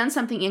may have done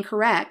something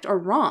incorrect or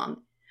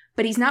wrong,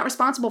 but he's not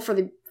responsible for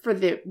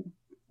the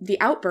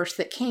outburst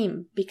that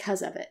came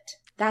because of it.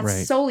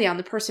 That's solely on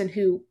the person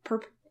who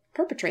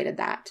perpetrated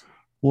that.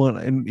 Well,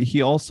 and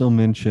he also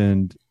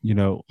mentioned,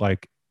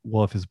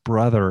 if his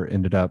brother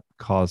ended up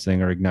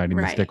causing or igniting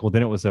the stick, well,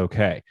 then it was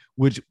okay.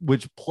 Which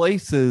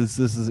places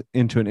this is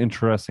into an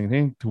interesting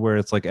thing to where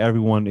it's like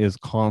everyone is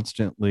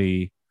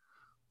constantly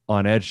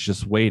on edge,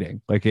 just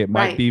waiting. Like it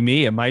might be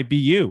me, it might be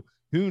you.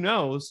 Who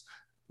knows?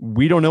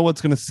 We don't know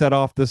what's going to set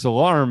off this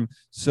alarm.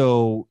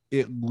 So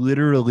it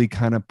literally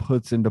kind of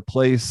puts into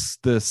place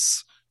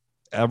this.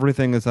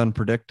 Everything is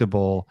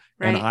unpredictable,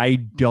 and I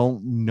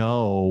don't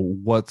know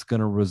what's going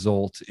to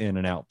result in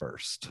an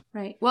outburst.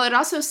 Right. Well, it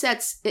also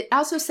sets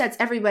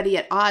everybody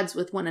at odds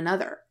with one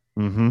another.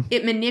 Mm-hmm.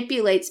 It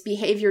manipulates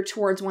behavior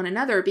towards one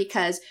another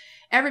because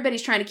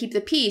everybody's trying to keep the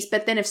peace.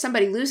 But then if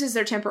somebody loses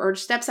their temper or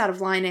steps out of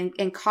line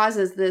and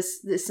causes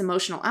this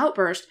emotional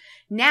outburst,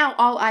 now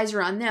all eyes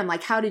are on them.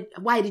 Like,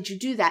 why did you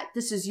do that?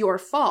 This is your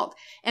fault.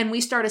 And we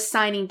start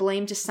assigning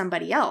blame to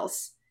somebody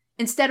else,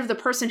 instead of the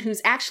person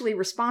who's actually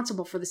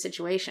responsible for the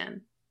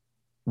situation.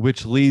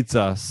 Which leads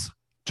us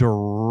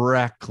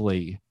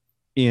directly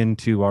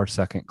into our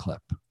second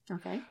clip.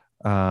 Okay.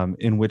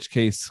 In which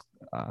case,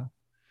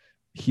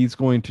 he's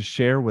going to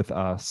share with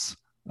us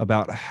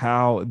about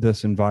how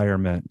this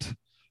environment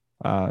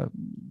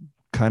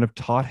kind of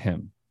taught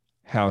him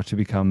how to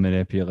become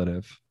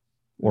manipulative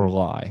or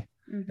lie.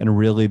 Mm-hmm. And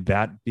really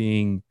that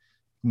being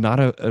not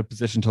a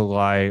position to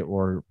lie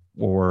or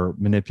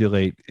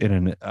manipulate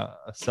in a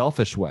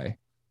selfish way,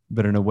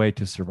 but in a way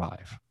to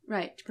survive.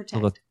 Right, to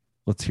protect. So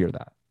let's hear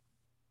that.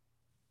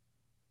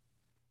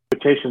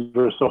 Expectations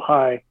were so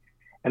high,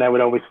 and I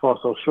would always fall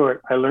so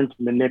short. I learned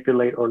to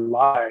manipulate or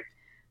lie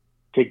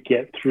to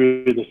get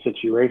through the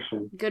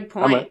situation. Good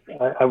point.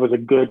 I was a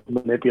good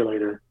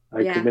manipulator.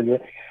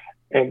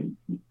 And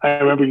I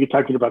remember you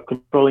talking about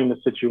controlling the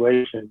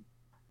situation.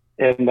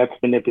 And that's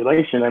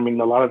manipulation. I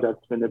mean, a lot of that's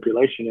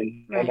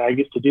manipulation. And I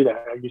used to do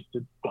that. I used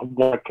to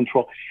want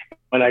control.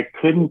 When I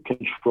couldn't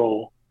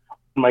control,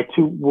 my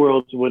two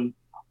worlds, when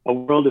a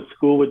world of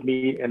school would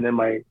meet and then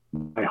my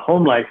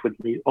home life would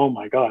meet, oh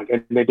my God,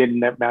 and they didn't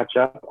match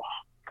up.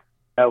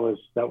 Oh,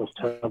 that was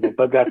terrible.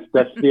 But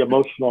that's the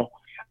emotional.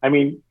 I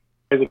mean,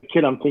 as a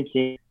kid, I'm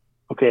thinking,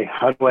 okay,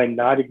 how do I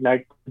not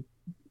ignite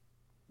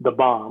the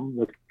bomb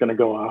that's going to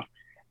go off?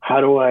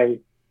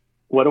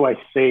 What do I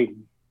say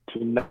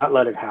to not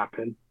let it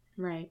happen?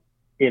 Right.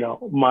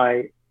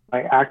 My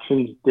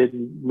actions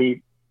didn't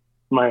meet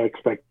my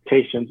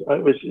expectations.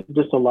 It was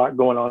just a lot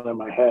going on in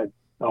my head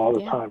all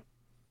the time.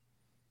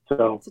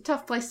 So it's a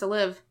tough place to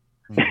live.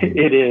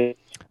 It is.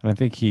 And I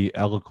think he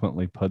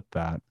eloquently put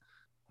that.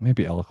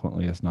 Maybe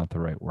eloquently is not the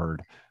right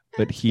word,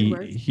 but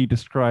he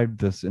described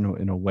this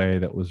in a way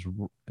that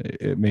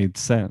it made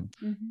sense.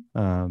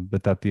 Mm-hmm.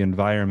 But that the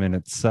environment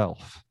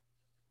itself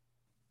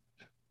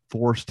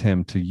forced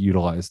him to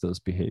utilize those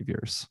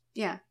behaviors.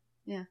 Yeah.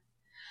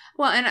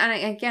 Well,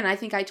 and again, I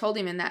think I told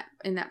him in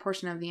that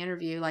portion of the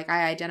interview, like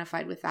I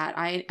identified with that.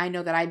 I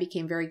know that I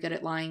became very good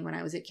at lying when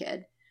I was a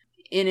kid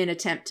in an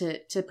attempt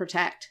to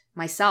protect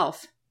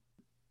myself.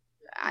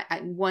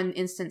 One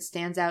instance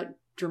stands out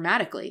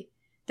dramatically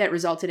that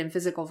resulted in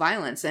physical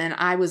violence, and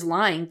I was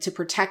lying to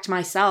protect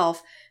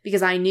myself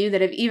because I knew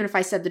that even if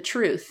I said the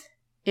truth,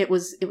 it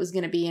was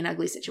going to be an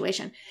ugly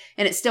situation,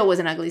 and it still was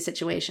an ugly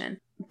situation.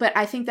 But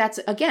I think that's,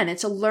 again,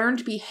 it's a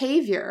learned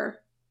behavior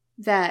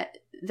that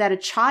a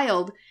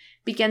child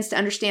begins to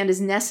understand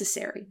is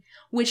necessary,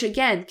 which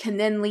again can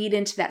then lead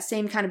into that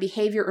same kind of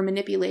behavior or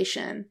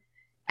manipulation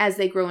as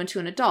they grow into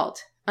an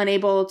adult.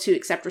 unable to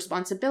accept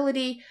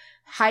responsibility,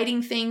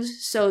 hiding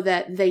things so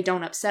that they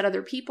don't upset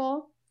other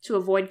people, to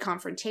avoid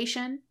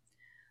confrontation,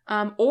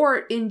 or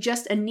in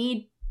just a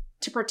need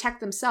to protect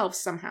themselves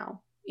somehow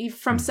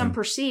from some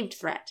perceived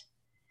threat.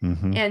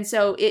 And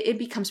so it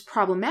becomes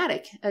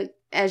problematic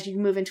as you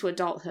move into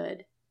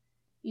adulthood.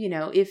 You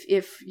know,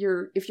 if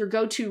your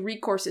go-to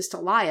recourse is to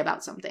lie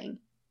about something,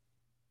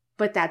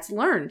 but that's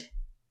learned.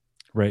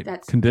 Right.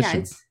 That's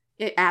conditioned.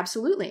 Yeah,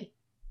 absolutely.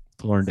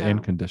 Learned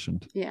and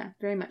conditioned. Yeah,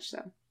 very much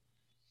so.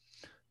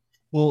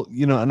 Well,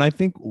 you know, and I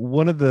think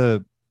one of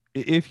the,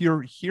 if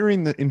you're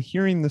hearing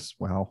this,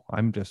 wow,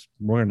 we're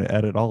going to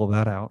edit all of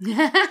that out.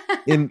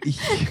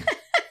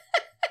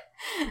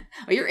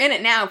 Well, you're in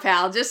it now,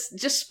 pal. Just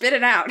spit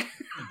it out.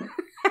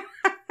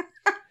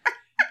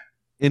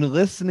 In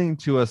listening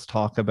to us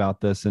talk about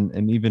this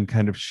and even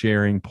kind of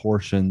sharing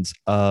portions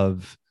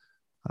of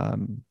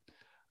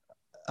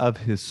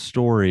his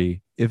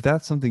story, if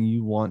that's something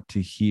you want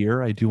to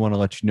hear, I do want to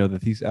let you know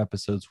that these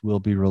episodes will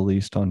be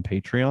released on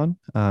Patreon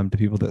to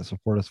people that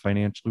support us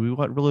financially. We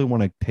really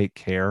want to take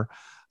care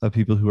of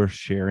people who are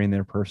sharing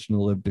their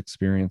personal lived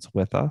experience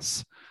with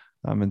us.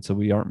 And so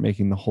we aren't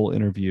making the whole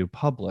interview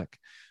public.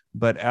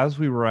 But as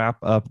we wrap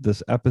up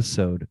this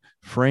episode,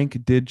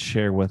 Frank did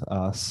share with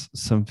us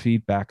some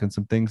feedback and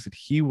some things that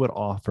he would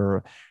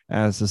offer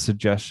as a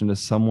suggestion to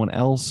someone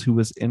else who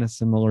was in a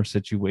similar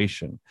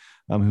situation,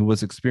 who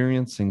was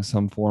experiencing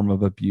some form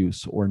of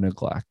abuse or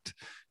neglect.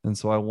 And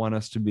so I want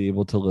us to be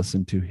able to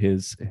listen to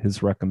his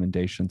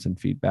recommendations and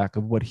feedback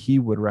of what he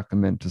would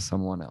recommend to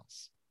someone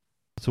else.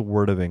 It's a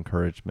word of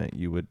encouragement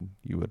you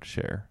would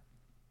share.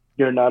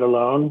 You're not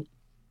alone.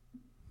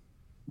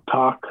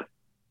 Talk.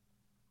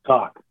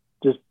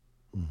 Just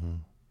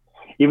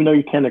even though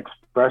you can't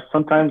express,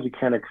 sometimes you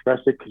can't express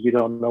it because you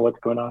don't know what's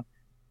going on.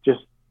 Just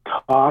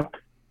talk.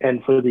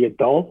 And for the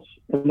adults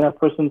in that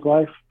person's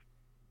life,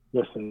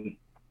 listen.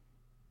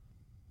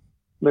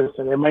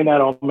 It might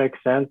not all make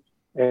sense,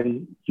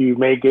 and you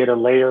may get a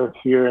layer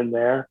here and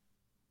there,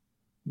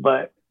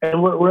 but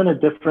we're in a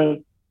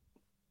different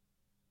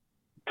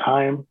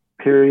time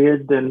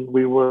period than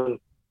we were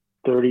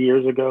 30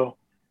 years ago,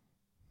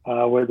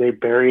 where they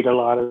buried a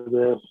lot of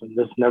this and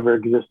this never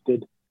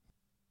existed.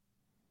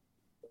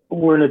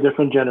 We're in a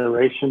different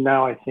generation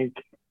now. I think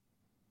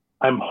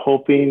I'm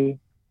hoping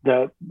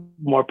that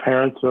more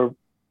parents are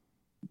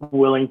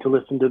willing to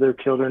listen to their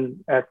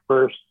children at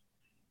first.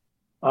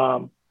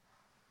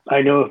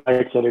 I know if I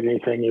had said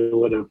anything, it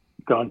would have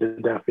gone to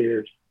deaf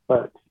ears.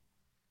 But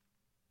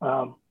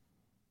for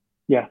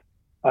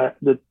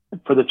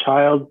the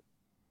child,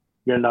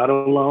 you're not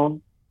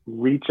alone.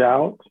 Reach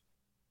out,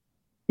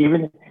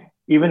 even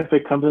if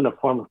it comes in a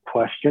form of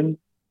question,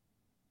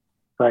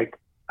 like,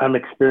 I'm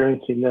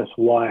experiencing this.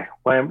 Why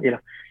am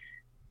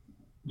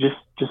just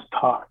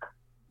talk.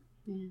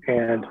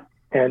 And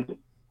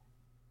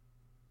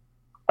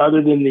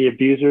other than the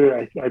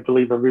abuser, I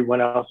believe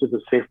everyone else is a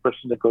safe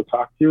person to go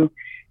talk to,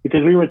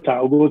 because we were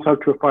taught, go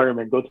talk to a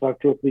fireman, go talk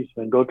to a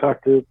policeman, go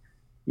talk to,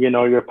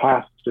 your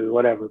pastor,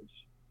 whatever.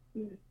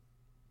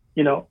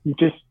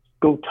 Just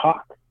go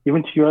talk,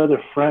 even to your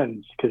other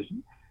friends, because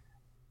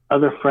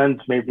other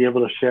friends may be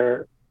able to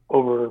share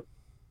over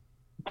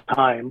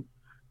time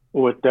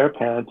with their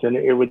parents, and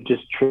it would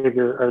just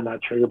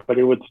but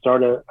it would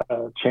start a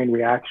chain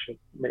reaction,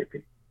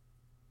 maybe.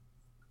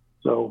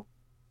 So,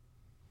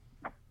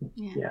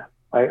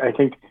 I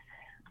think,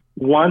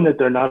 one, that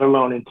they're not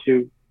alone, and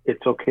two,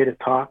 it's okay to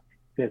talk,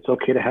 and it's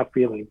okay to have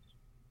feelings.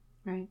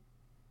 Right.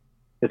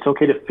 It's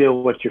okay to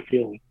feel what you're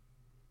feeling,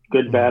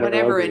 good, bad,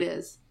 whatever or it ugly.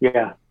 is.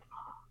 Yeah.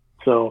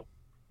 So,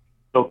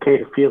 okay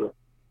to feel it.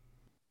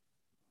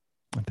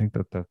 I think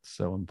that's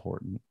so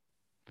important,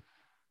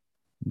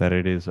 that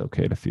it is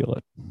okay to feel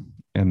it,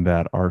 and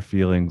that our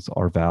feelings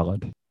are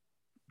valid,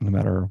 no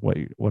matter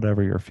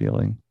whatever you're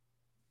feeling.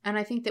 And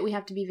I think that we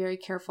have to be very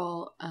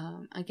careful.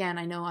 Again,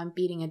 I know I'm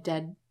beating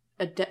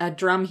a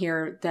drum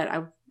here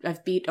that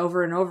I've beat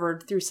over and over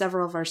through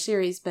several of our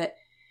series, but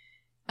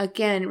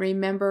again,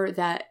 remember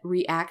that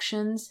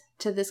reactions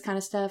to this kind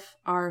of stuff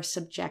are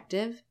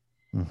subjective.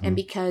 And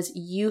because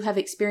you have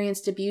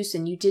experienced abuse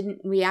and you didn't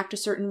react a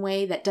certain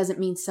way, that doesn't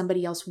mean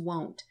somebody else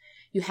won't.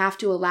 You have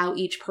to allow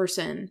each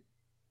person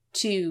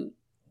to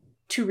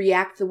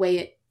react the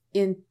way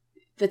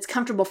that's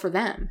comfortable for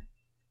them,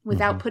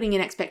 without putting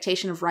an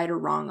expectation of right or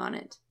wrong on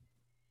it,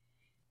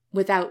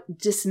 without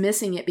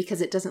dismissing it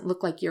because it doesn't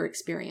look like your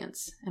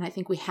experience. And I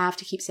think we have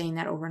to keep saying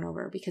that over and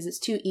over, because it's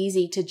too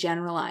easy to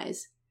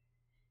generalize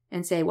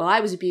and say, well,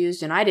 I was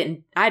abused and I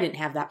didn't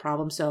have that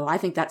problem, so I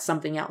think that's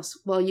something else.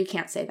 Well, you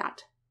can't say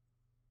that.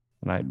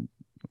 And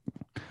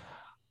I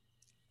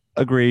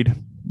agreed.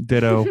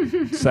 Ditto.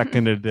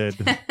 Seconded it.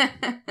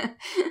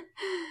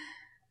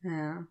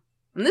 Yeah.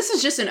 And this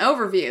is just an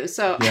overview,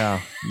 so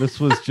yeah, this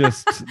was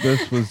just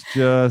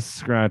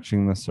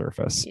scratching the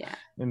surface. Yeah.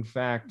 In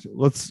fact,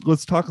 let's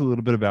talk a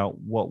little bit about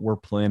what we're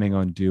planning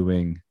on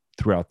doing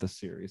throughout the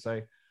series.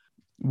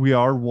 We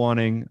are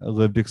wanting a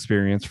lived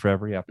experience for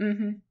every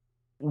episode.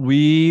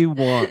 We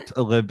want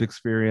a lived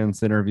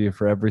experience interview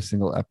for every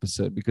single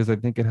episode because I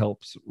think it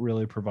helps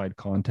really provide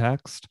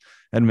context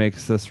and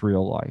makes this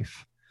real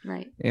life.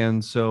 Right.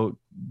 And so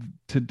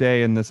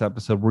today in this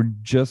episode, we're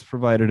just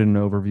provided an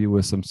overview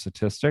with some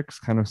statistics,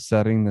 kind of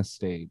setting the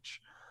stage.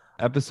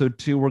 Episode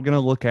 2, we're going to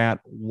look at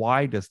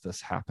why does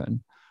this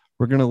happen?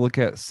 We're going to look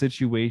at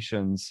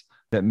situations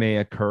that may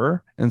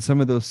occur and some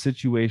of those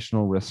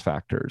situational risk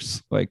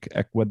factors, like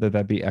whether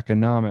that be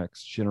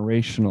economics,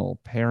 generational,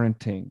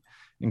 parenting,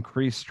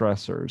 increased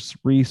stressors,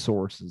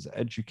 resources,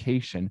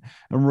 education.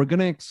 And we're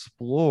going to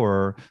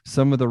explore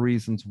some of the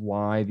reasons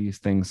why these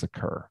things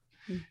occur.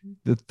 Mm-hmm.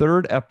 The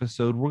third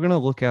episode, we're going to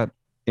look at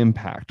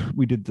impact.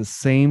 We did the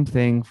same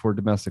thing for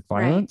domestic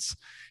violence,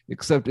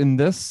 except in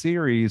this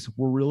series,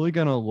 we're really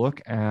going to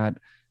look at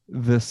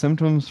the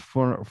symptoms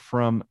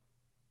from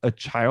a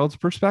child's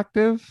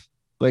perspective.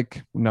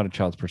 Like, not a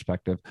child's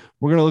perspective.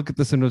 We're going to look at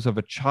the symptoms of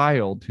a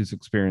child who's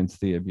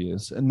experienced the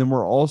abuse. And then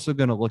we're also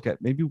going to look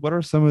at maybe what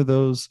are some of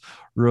those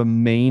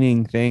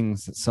remaining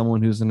things that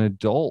someone who's an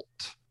adult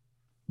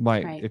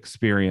might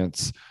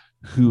experience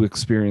who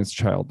experienced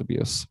child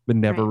abuse, but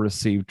never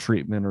received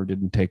treatment or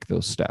didn't take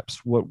those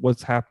steps.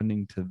 What's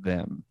happening to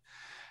them?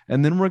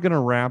 And then we're going to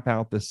wrap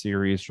out the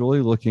series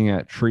really looking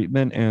at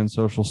treatment and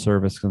social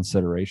service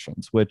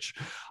considerations, which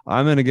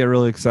I'm going to get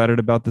really excited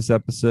about this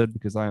episode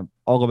because I'm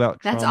all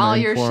about trauma. That's all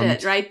your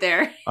shit right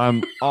there.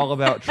 I'm all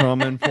about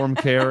trauma-informed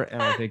care,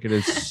 and I think it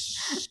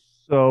is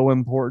so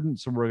important.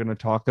 So we're going to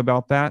talk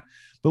about that.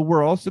 But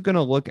we're also going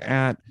to look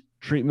at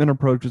treatment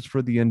approaches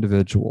for the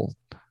individual,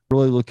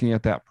 really looking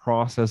at that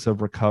process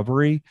of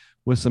recovery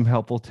with some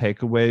helpful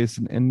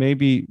takeaways and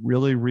maybe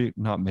really,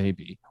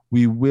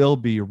 we will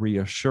be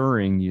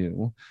reassuring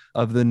you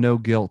of the no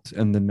guilt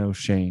and the no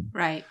shame.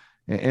 Right.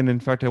 And in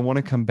fact, I want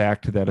to come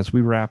back to that as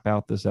we wrap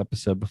out this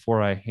episode before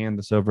I hand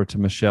this over to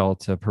Michelle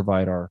to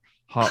provide our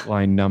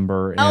hotline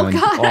number and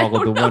all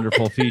of the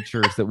wonderful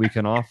features that we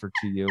can offer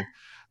to you.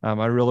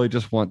 I really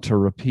just want to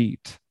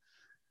repeat,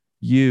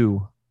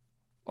 you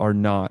are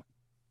not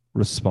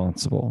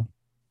responsible.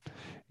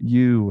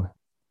 You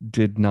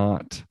did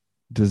not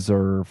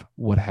deserve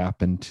what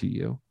happened to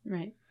you.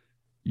 Right.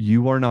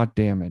 You are not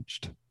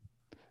damaged.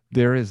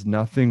 There is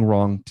nothing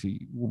wrong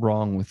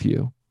with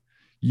you.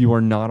 You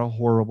are not a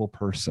horrible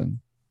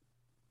person.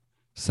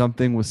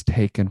 Something was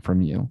taken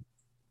from you.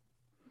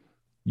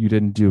 You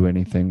didn't do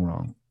anything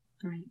wrong.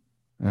 Right.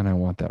 And I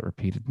want that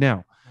repeated.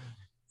 Now,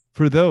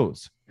 for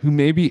those who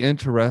may be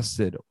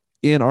interested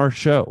in our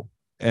show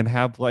and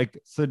have like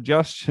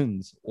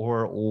suggestions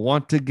or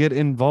want to get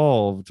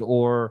involved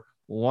or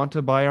want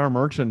to buy our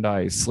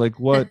merchandise, like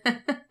what,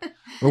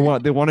 or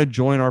what they want to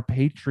join our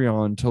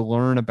Patreon to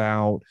learn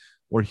about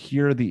or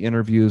hear the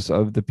interviews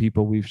of the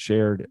people we've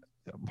shared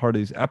part of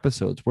these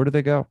episodes, where do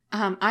they go?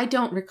 I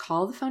don't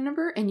recall the phone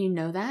number, and you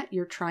know that.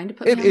 You're trying to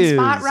put me on the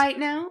spot right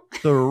now.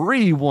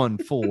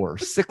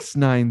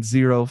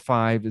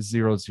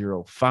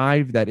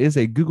 314-690-5005. That is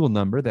a Google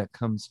number that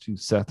comes to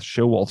Seth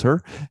Showalter,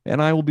 and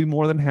I will be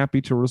more than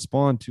happy to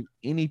respond to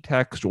any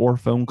text or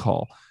phone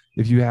call.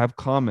 If you have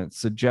comments,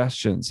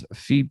 suggestions,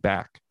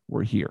 feedback,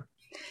 we're here.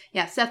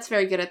 Yeah, Seth's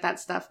very good at that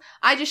stuff.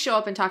 I just show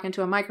up and talk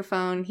into a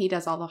microphone. He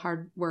does all the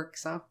hard work.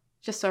 So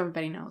just so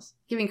everybody knows,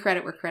 giving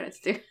credit where credit's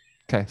due.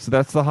 Okay, so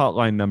that's the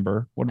hotline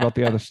number. What about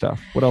the other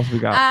stuff? What else we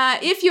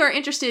got? If you're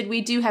interested,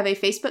 we do have a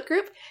Facebook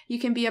group you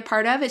can be a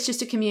part of. It's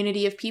just a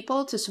community of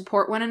people to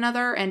support one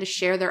another and to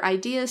share their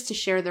ideas, to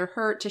share their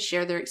hurt, to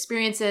share their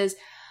experiences,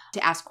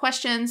 to ask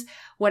questions,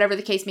 whatever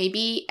the case may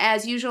be.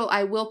 As usual,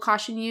 I will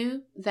caution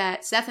you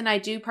that Seth and I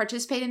do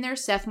participate in there,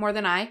 Seth more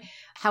than I.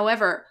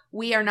 However,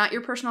 we are not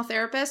your personal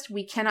therapist.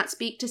 We cannot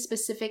speak to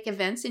specific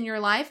events in your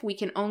life. We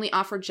can only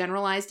offer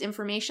generalized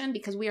information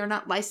because we are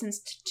not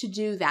licensed to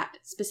do that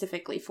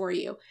specifically for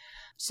you.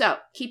 So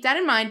keep that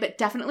in mind, but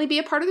definitely be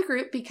a part of the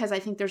group because I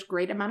think there's a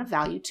great amount of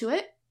value to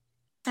it.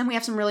 And we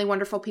have some really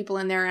wonderful people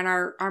in there, and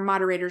our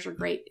moderators are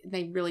great.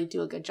 They really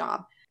do a good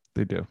job.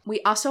 They do.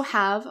 We also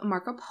have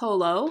Marco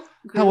Polo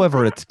group.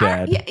 However, it's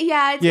dead.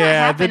 It's not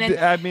happening.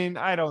 I mean,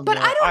 I don't know. But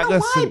I don't know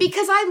why,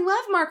 because I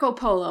love Marco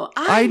Polo.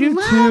 I do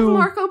love too.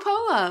 Marco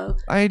Polo.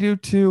 I do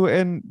too.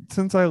 And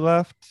since I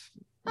left,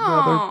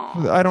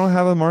 I don't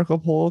have a Marco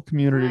Polo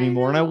community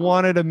anymore. And I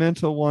wanted a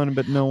mental one,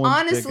 but no one's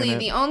honestly, it.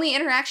 The only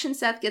interaction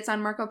Seth gets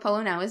on Marco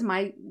Polo now is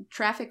my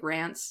traffic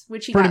rants,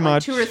 which he Pretty got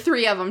much. Like 2 or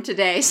 3 of them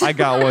today. So. I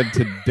got one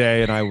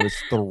today and I was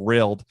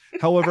thrilled.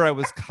 However, I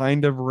was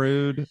kind of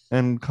rude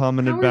and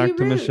commented back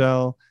to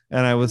Michelle.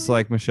 And I was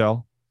like,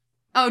 Michelle.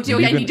 Oh,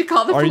 do I need to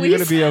call the police? Are you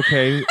going to be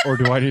okay? Or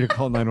do I need to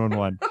call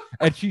 911?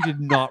 And she did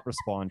not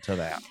respond to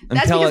that.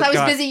 That's because I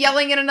was busy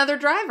yelling at another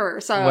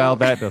driver. So well,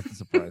 that doesn't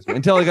surprise me.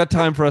 Until I got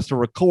time for us to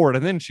record,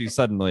 and then she's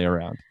suddenly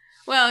around.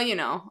 Well, you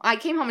know, I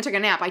came home and took a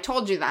nap. I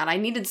told you that. I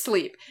needed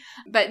sleep.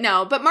 But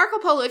Marco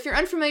Polo, if you're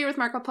unfamiliar with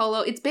Marco Polo,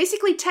 it's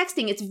basically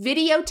texting. It's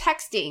video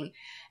texting.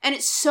 And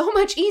it's so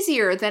much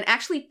easier than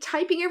actually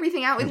typing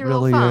everything out with your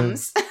little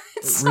thumbs.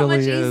 It's so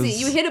much easy.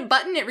 You hit a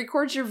button, it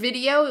records your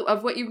video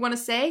of what you want to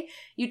say.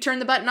 You turn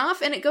the button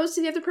off, and it goes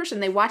to the other person.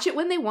 They watch it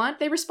when they want.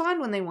 They respond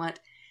when they want.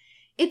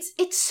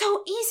 It's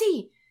so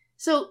easy.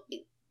 So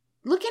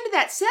look into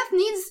that. Seth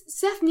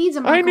needs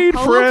a I need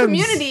Marco Polo friends.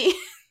 community.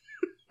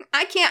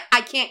 I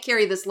can't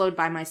carry this load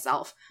by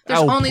myself. There's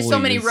Oh, only so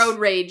many please. road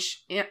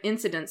rage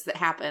incidents that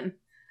happen.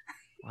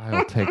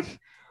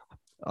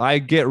 I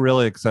get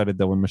really excited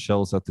though when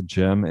Michelle's at the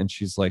gym and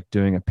she's like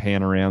doing a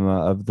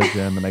panorama of the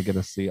gym, and I get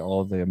to see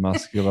all of the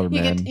muscular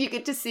men You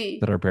get to see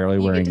that are barely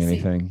you get wearing to see.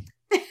 anything.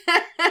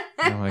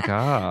 I'm like,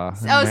 Oh,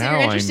 so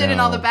you're interested in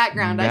all the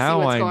background. I see Now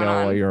what's I going know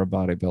on. why you're a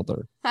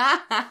bodybuilder.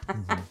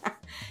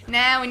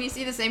 Now, when you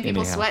see the same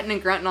people Anyhow. sweating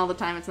and grunting all the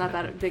time, it's not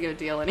that big of a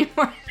deal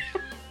anymore.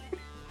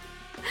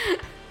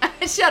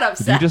 Shut up,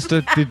 Did Seth.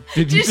 you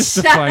did you just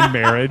shut define up.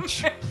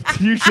 marriage?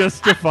 Did you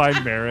just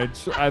define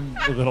marriage? I'm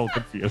a little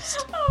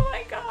confused. Oh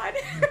my god.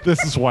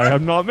 This is why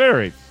I'm not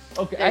married.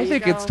 Okay, There I you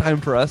think go. it's time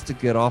for us to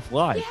get off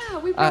live. Yeah,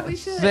 we probably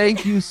should.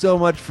 Thank you so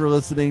much for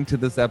listening to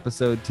this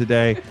episode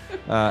today.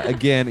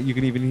 Again, you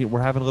can even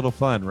we're having a little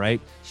fun, right?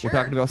 Sure. We're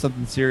talking about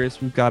something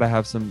serious. We've got to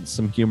have some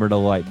humor to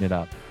lighten it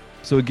up.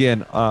 So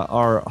again,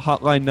 our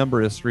hotline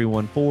number is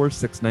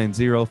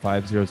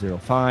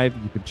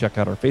 314-690-5005. You can check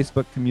out our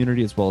Facebook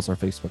community as well as our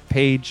Facebook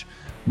page.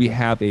 We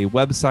have a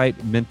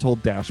website,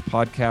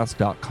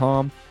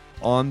 mental-podcast.com.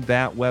 On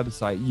that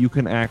website, you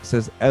can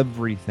access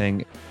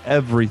everything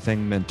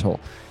mental,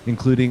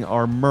 including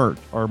our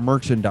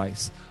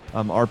merchandise,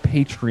 our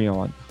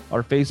Patreon,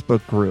 our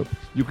Facebook group.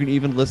 You can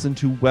even listen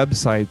to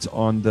websites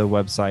on the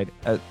website.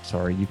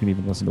 You can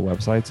even listen to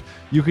websites.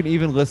 You can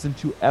even listen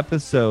to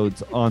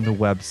episodes on the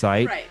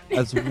website, Right.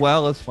 as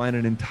well as find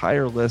an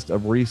entire list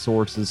of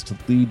resources to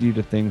lead you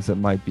to things that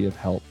might be of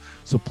help.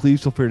 So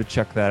please feel free to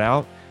check that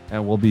out,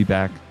 and we'll be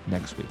back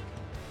next week.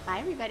 Bye,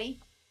 everybody.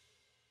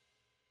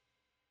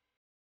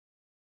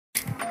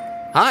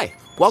 Hi,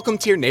 welcome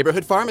to your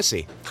neighborhood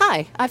pharmacy.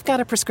 Hi, I've got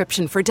a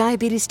prescription for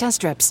diabetes test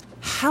strips.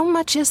 How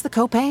much is the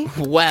copay?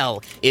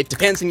 Well, it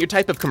depends on your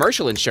type of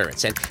commercial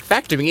insurance and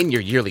factoring in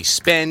your yearly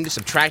spend,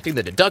 subtracting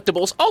the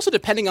deductibles, also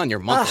depending on your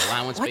monthly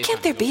allowance. Why based can't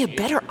on there be a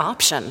negotiation. better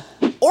option?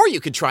 Or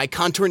you could try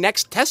Contour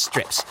Next test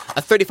strips.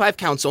 A 35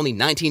 count's only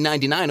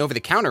 $19.99 over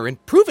the counter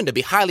and proven to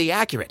be highly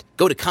accurate.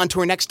 Go to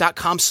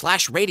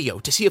contournext.com/radio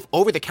to see if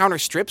over-the-counter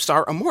strips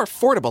are a more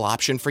affordable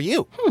option for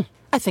you.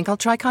 I think I'll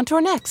try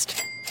Contour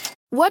Next.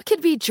 What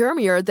could be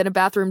germier than a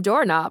bathroom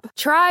doorknob?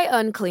 Try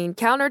unclean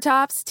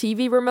countertops,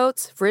 TV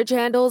remotes, fridge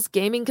handles,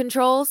 gaming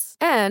controls,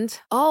 and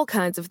all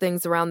kinds of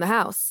things around the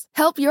house.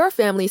 Help your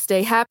family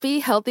stay happy,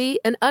 healthy,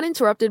 and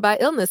uninterrupted by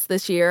illness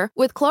this year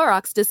with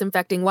Clorox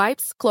Disinfecting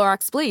Wipes,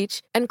 Clorox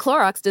Bleach, and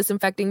Clorox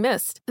Disinfecting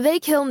Mist. They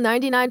kill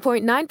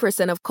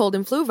 99.9% of cold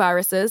and flu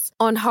viruses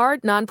on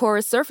hard,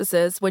 non-porous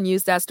surfaces when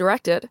used as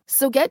directed.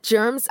 So get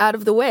germs out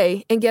of the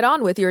way and get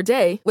on with your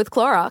day with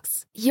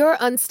Clorox. You're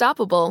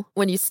unstoppable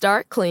when you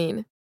start clean.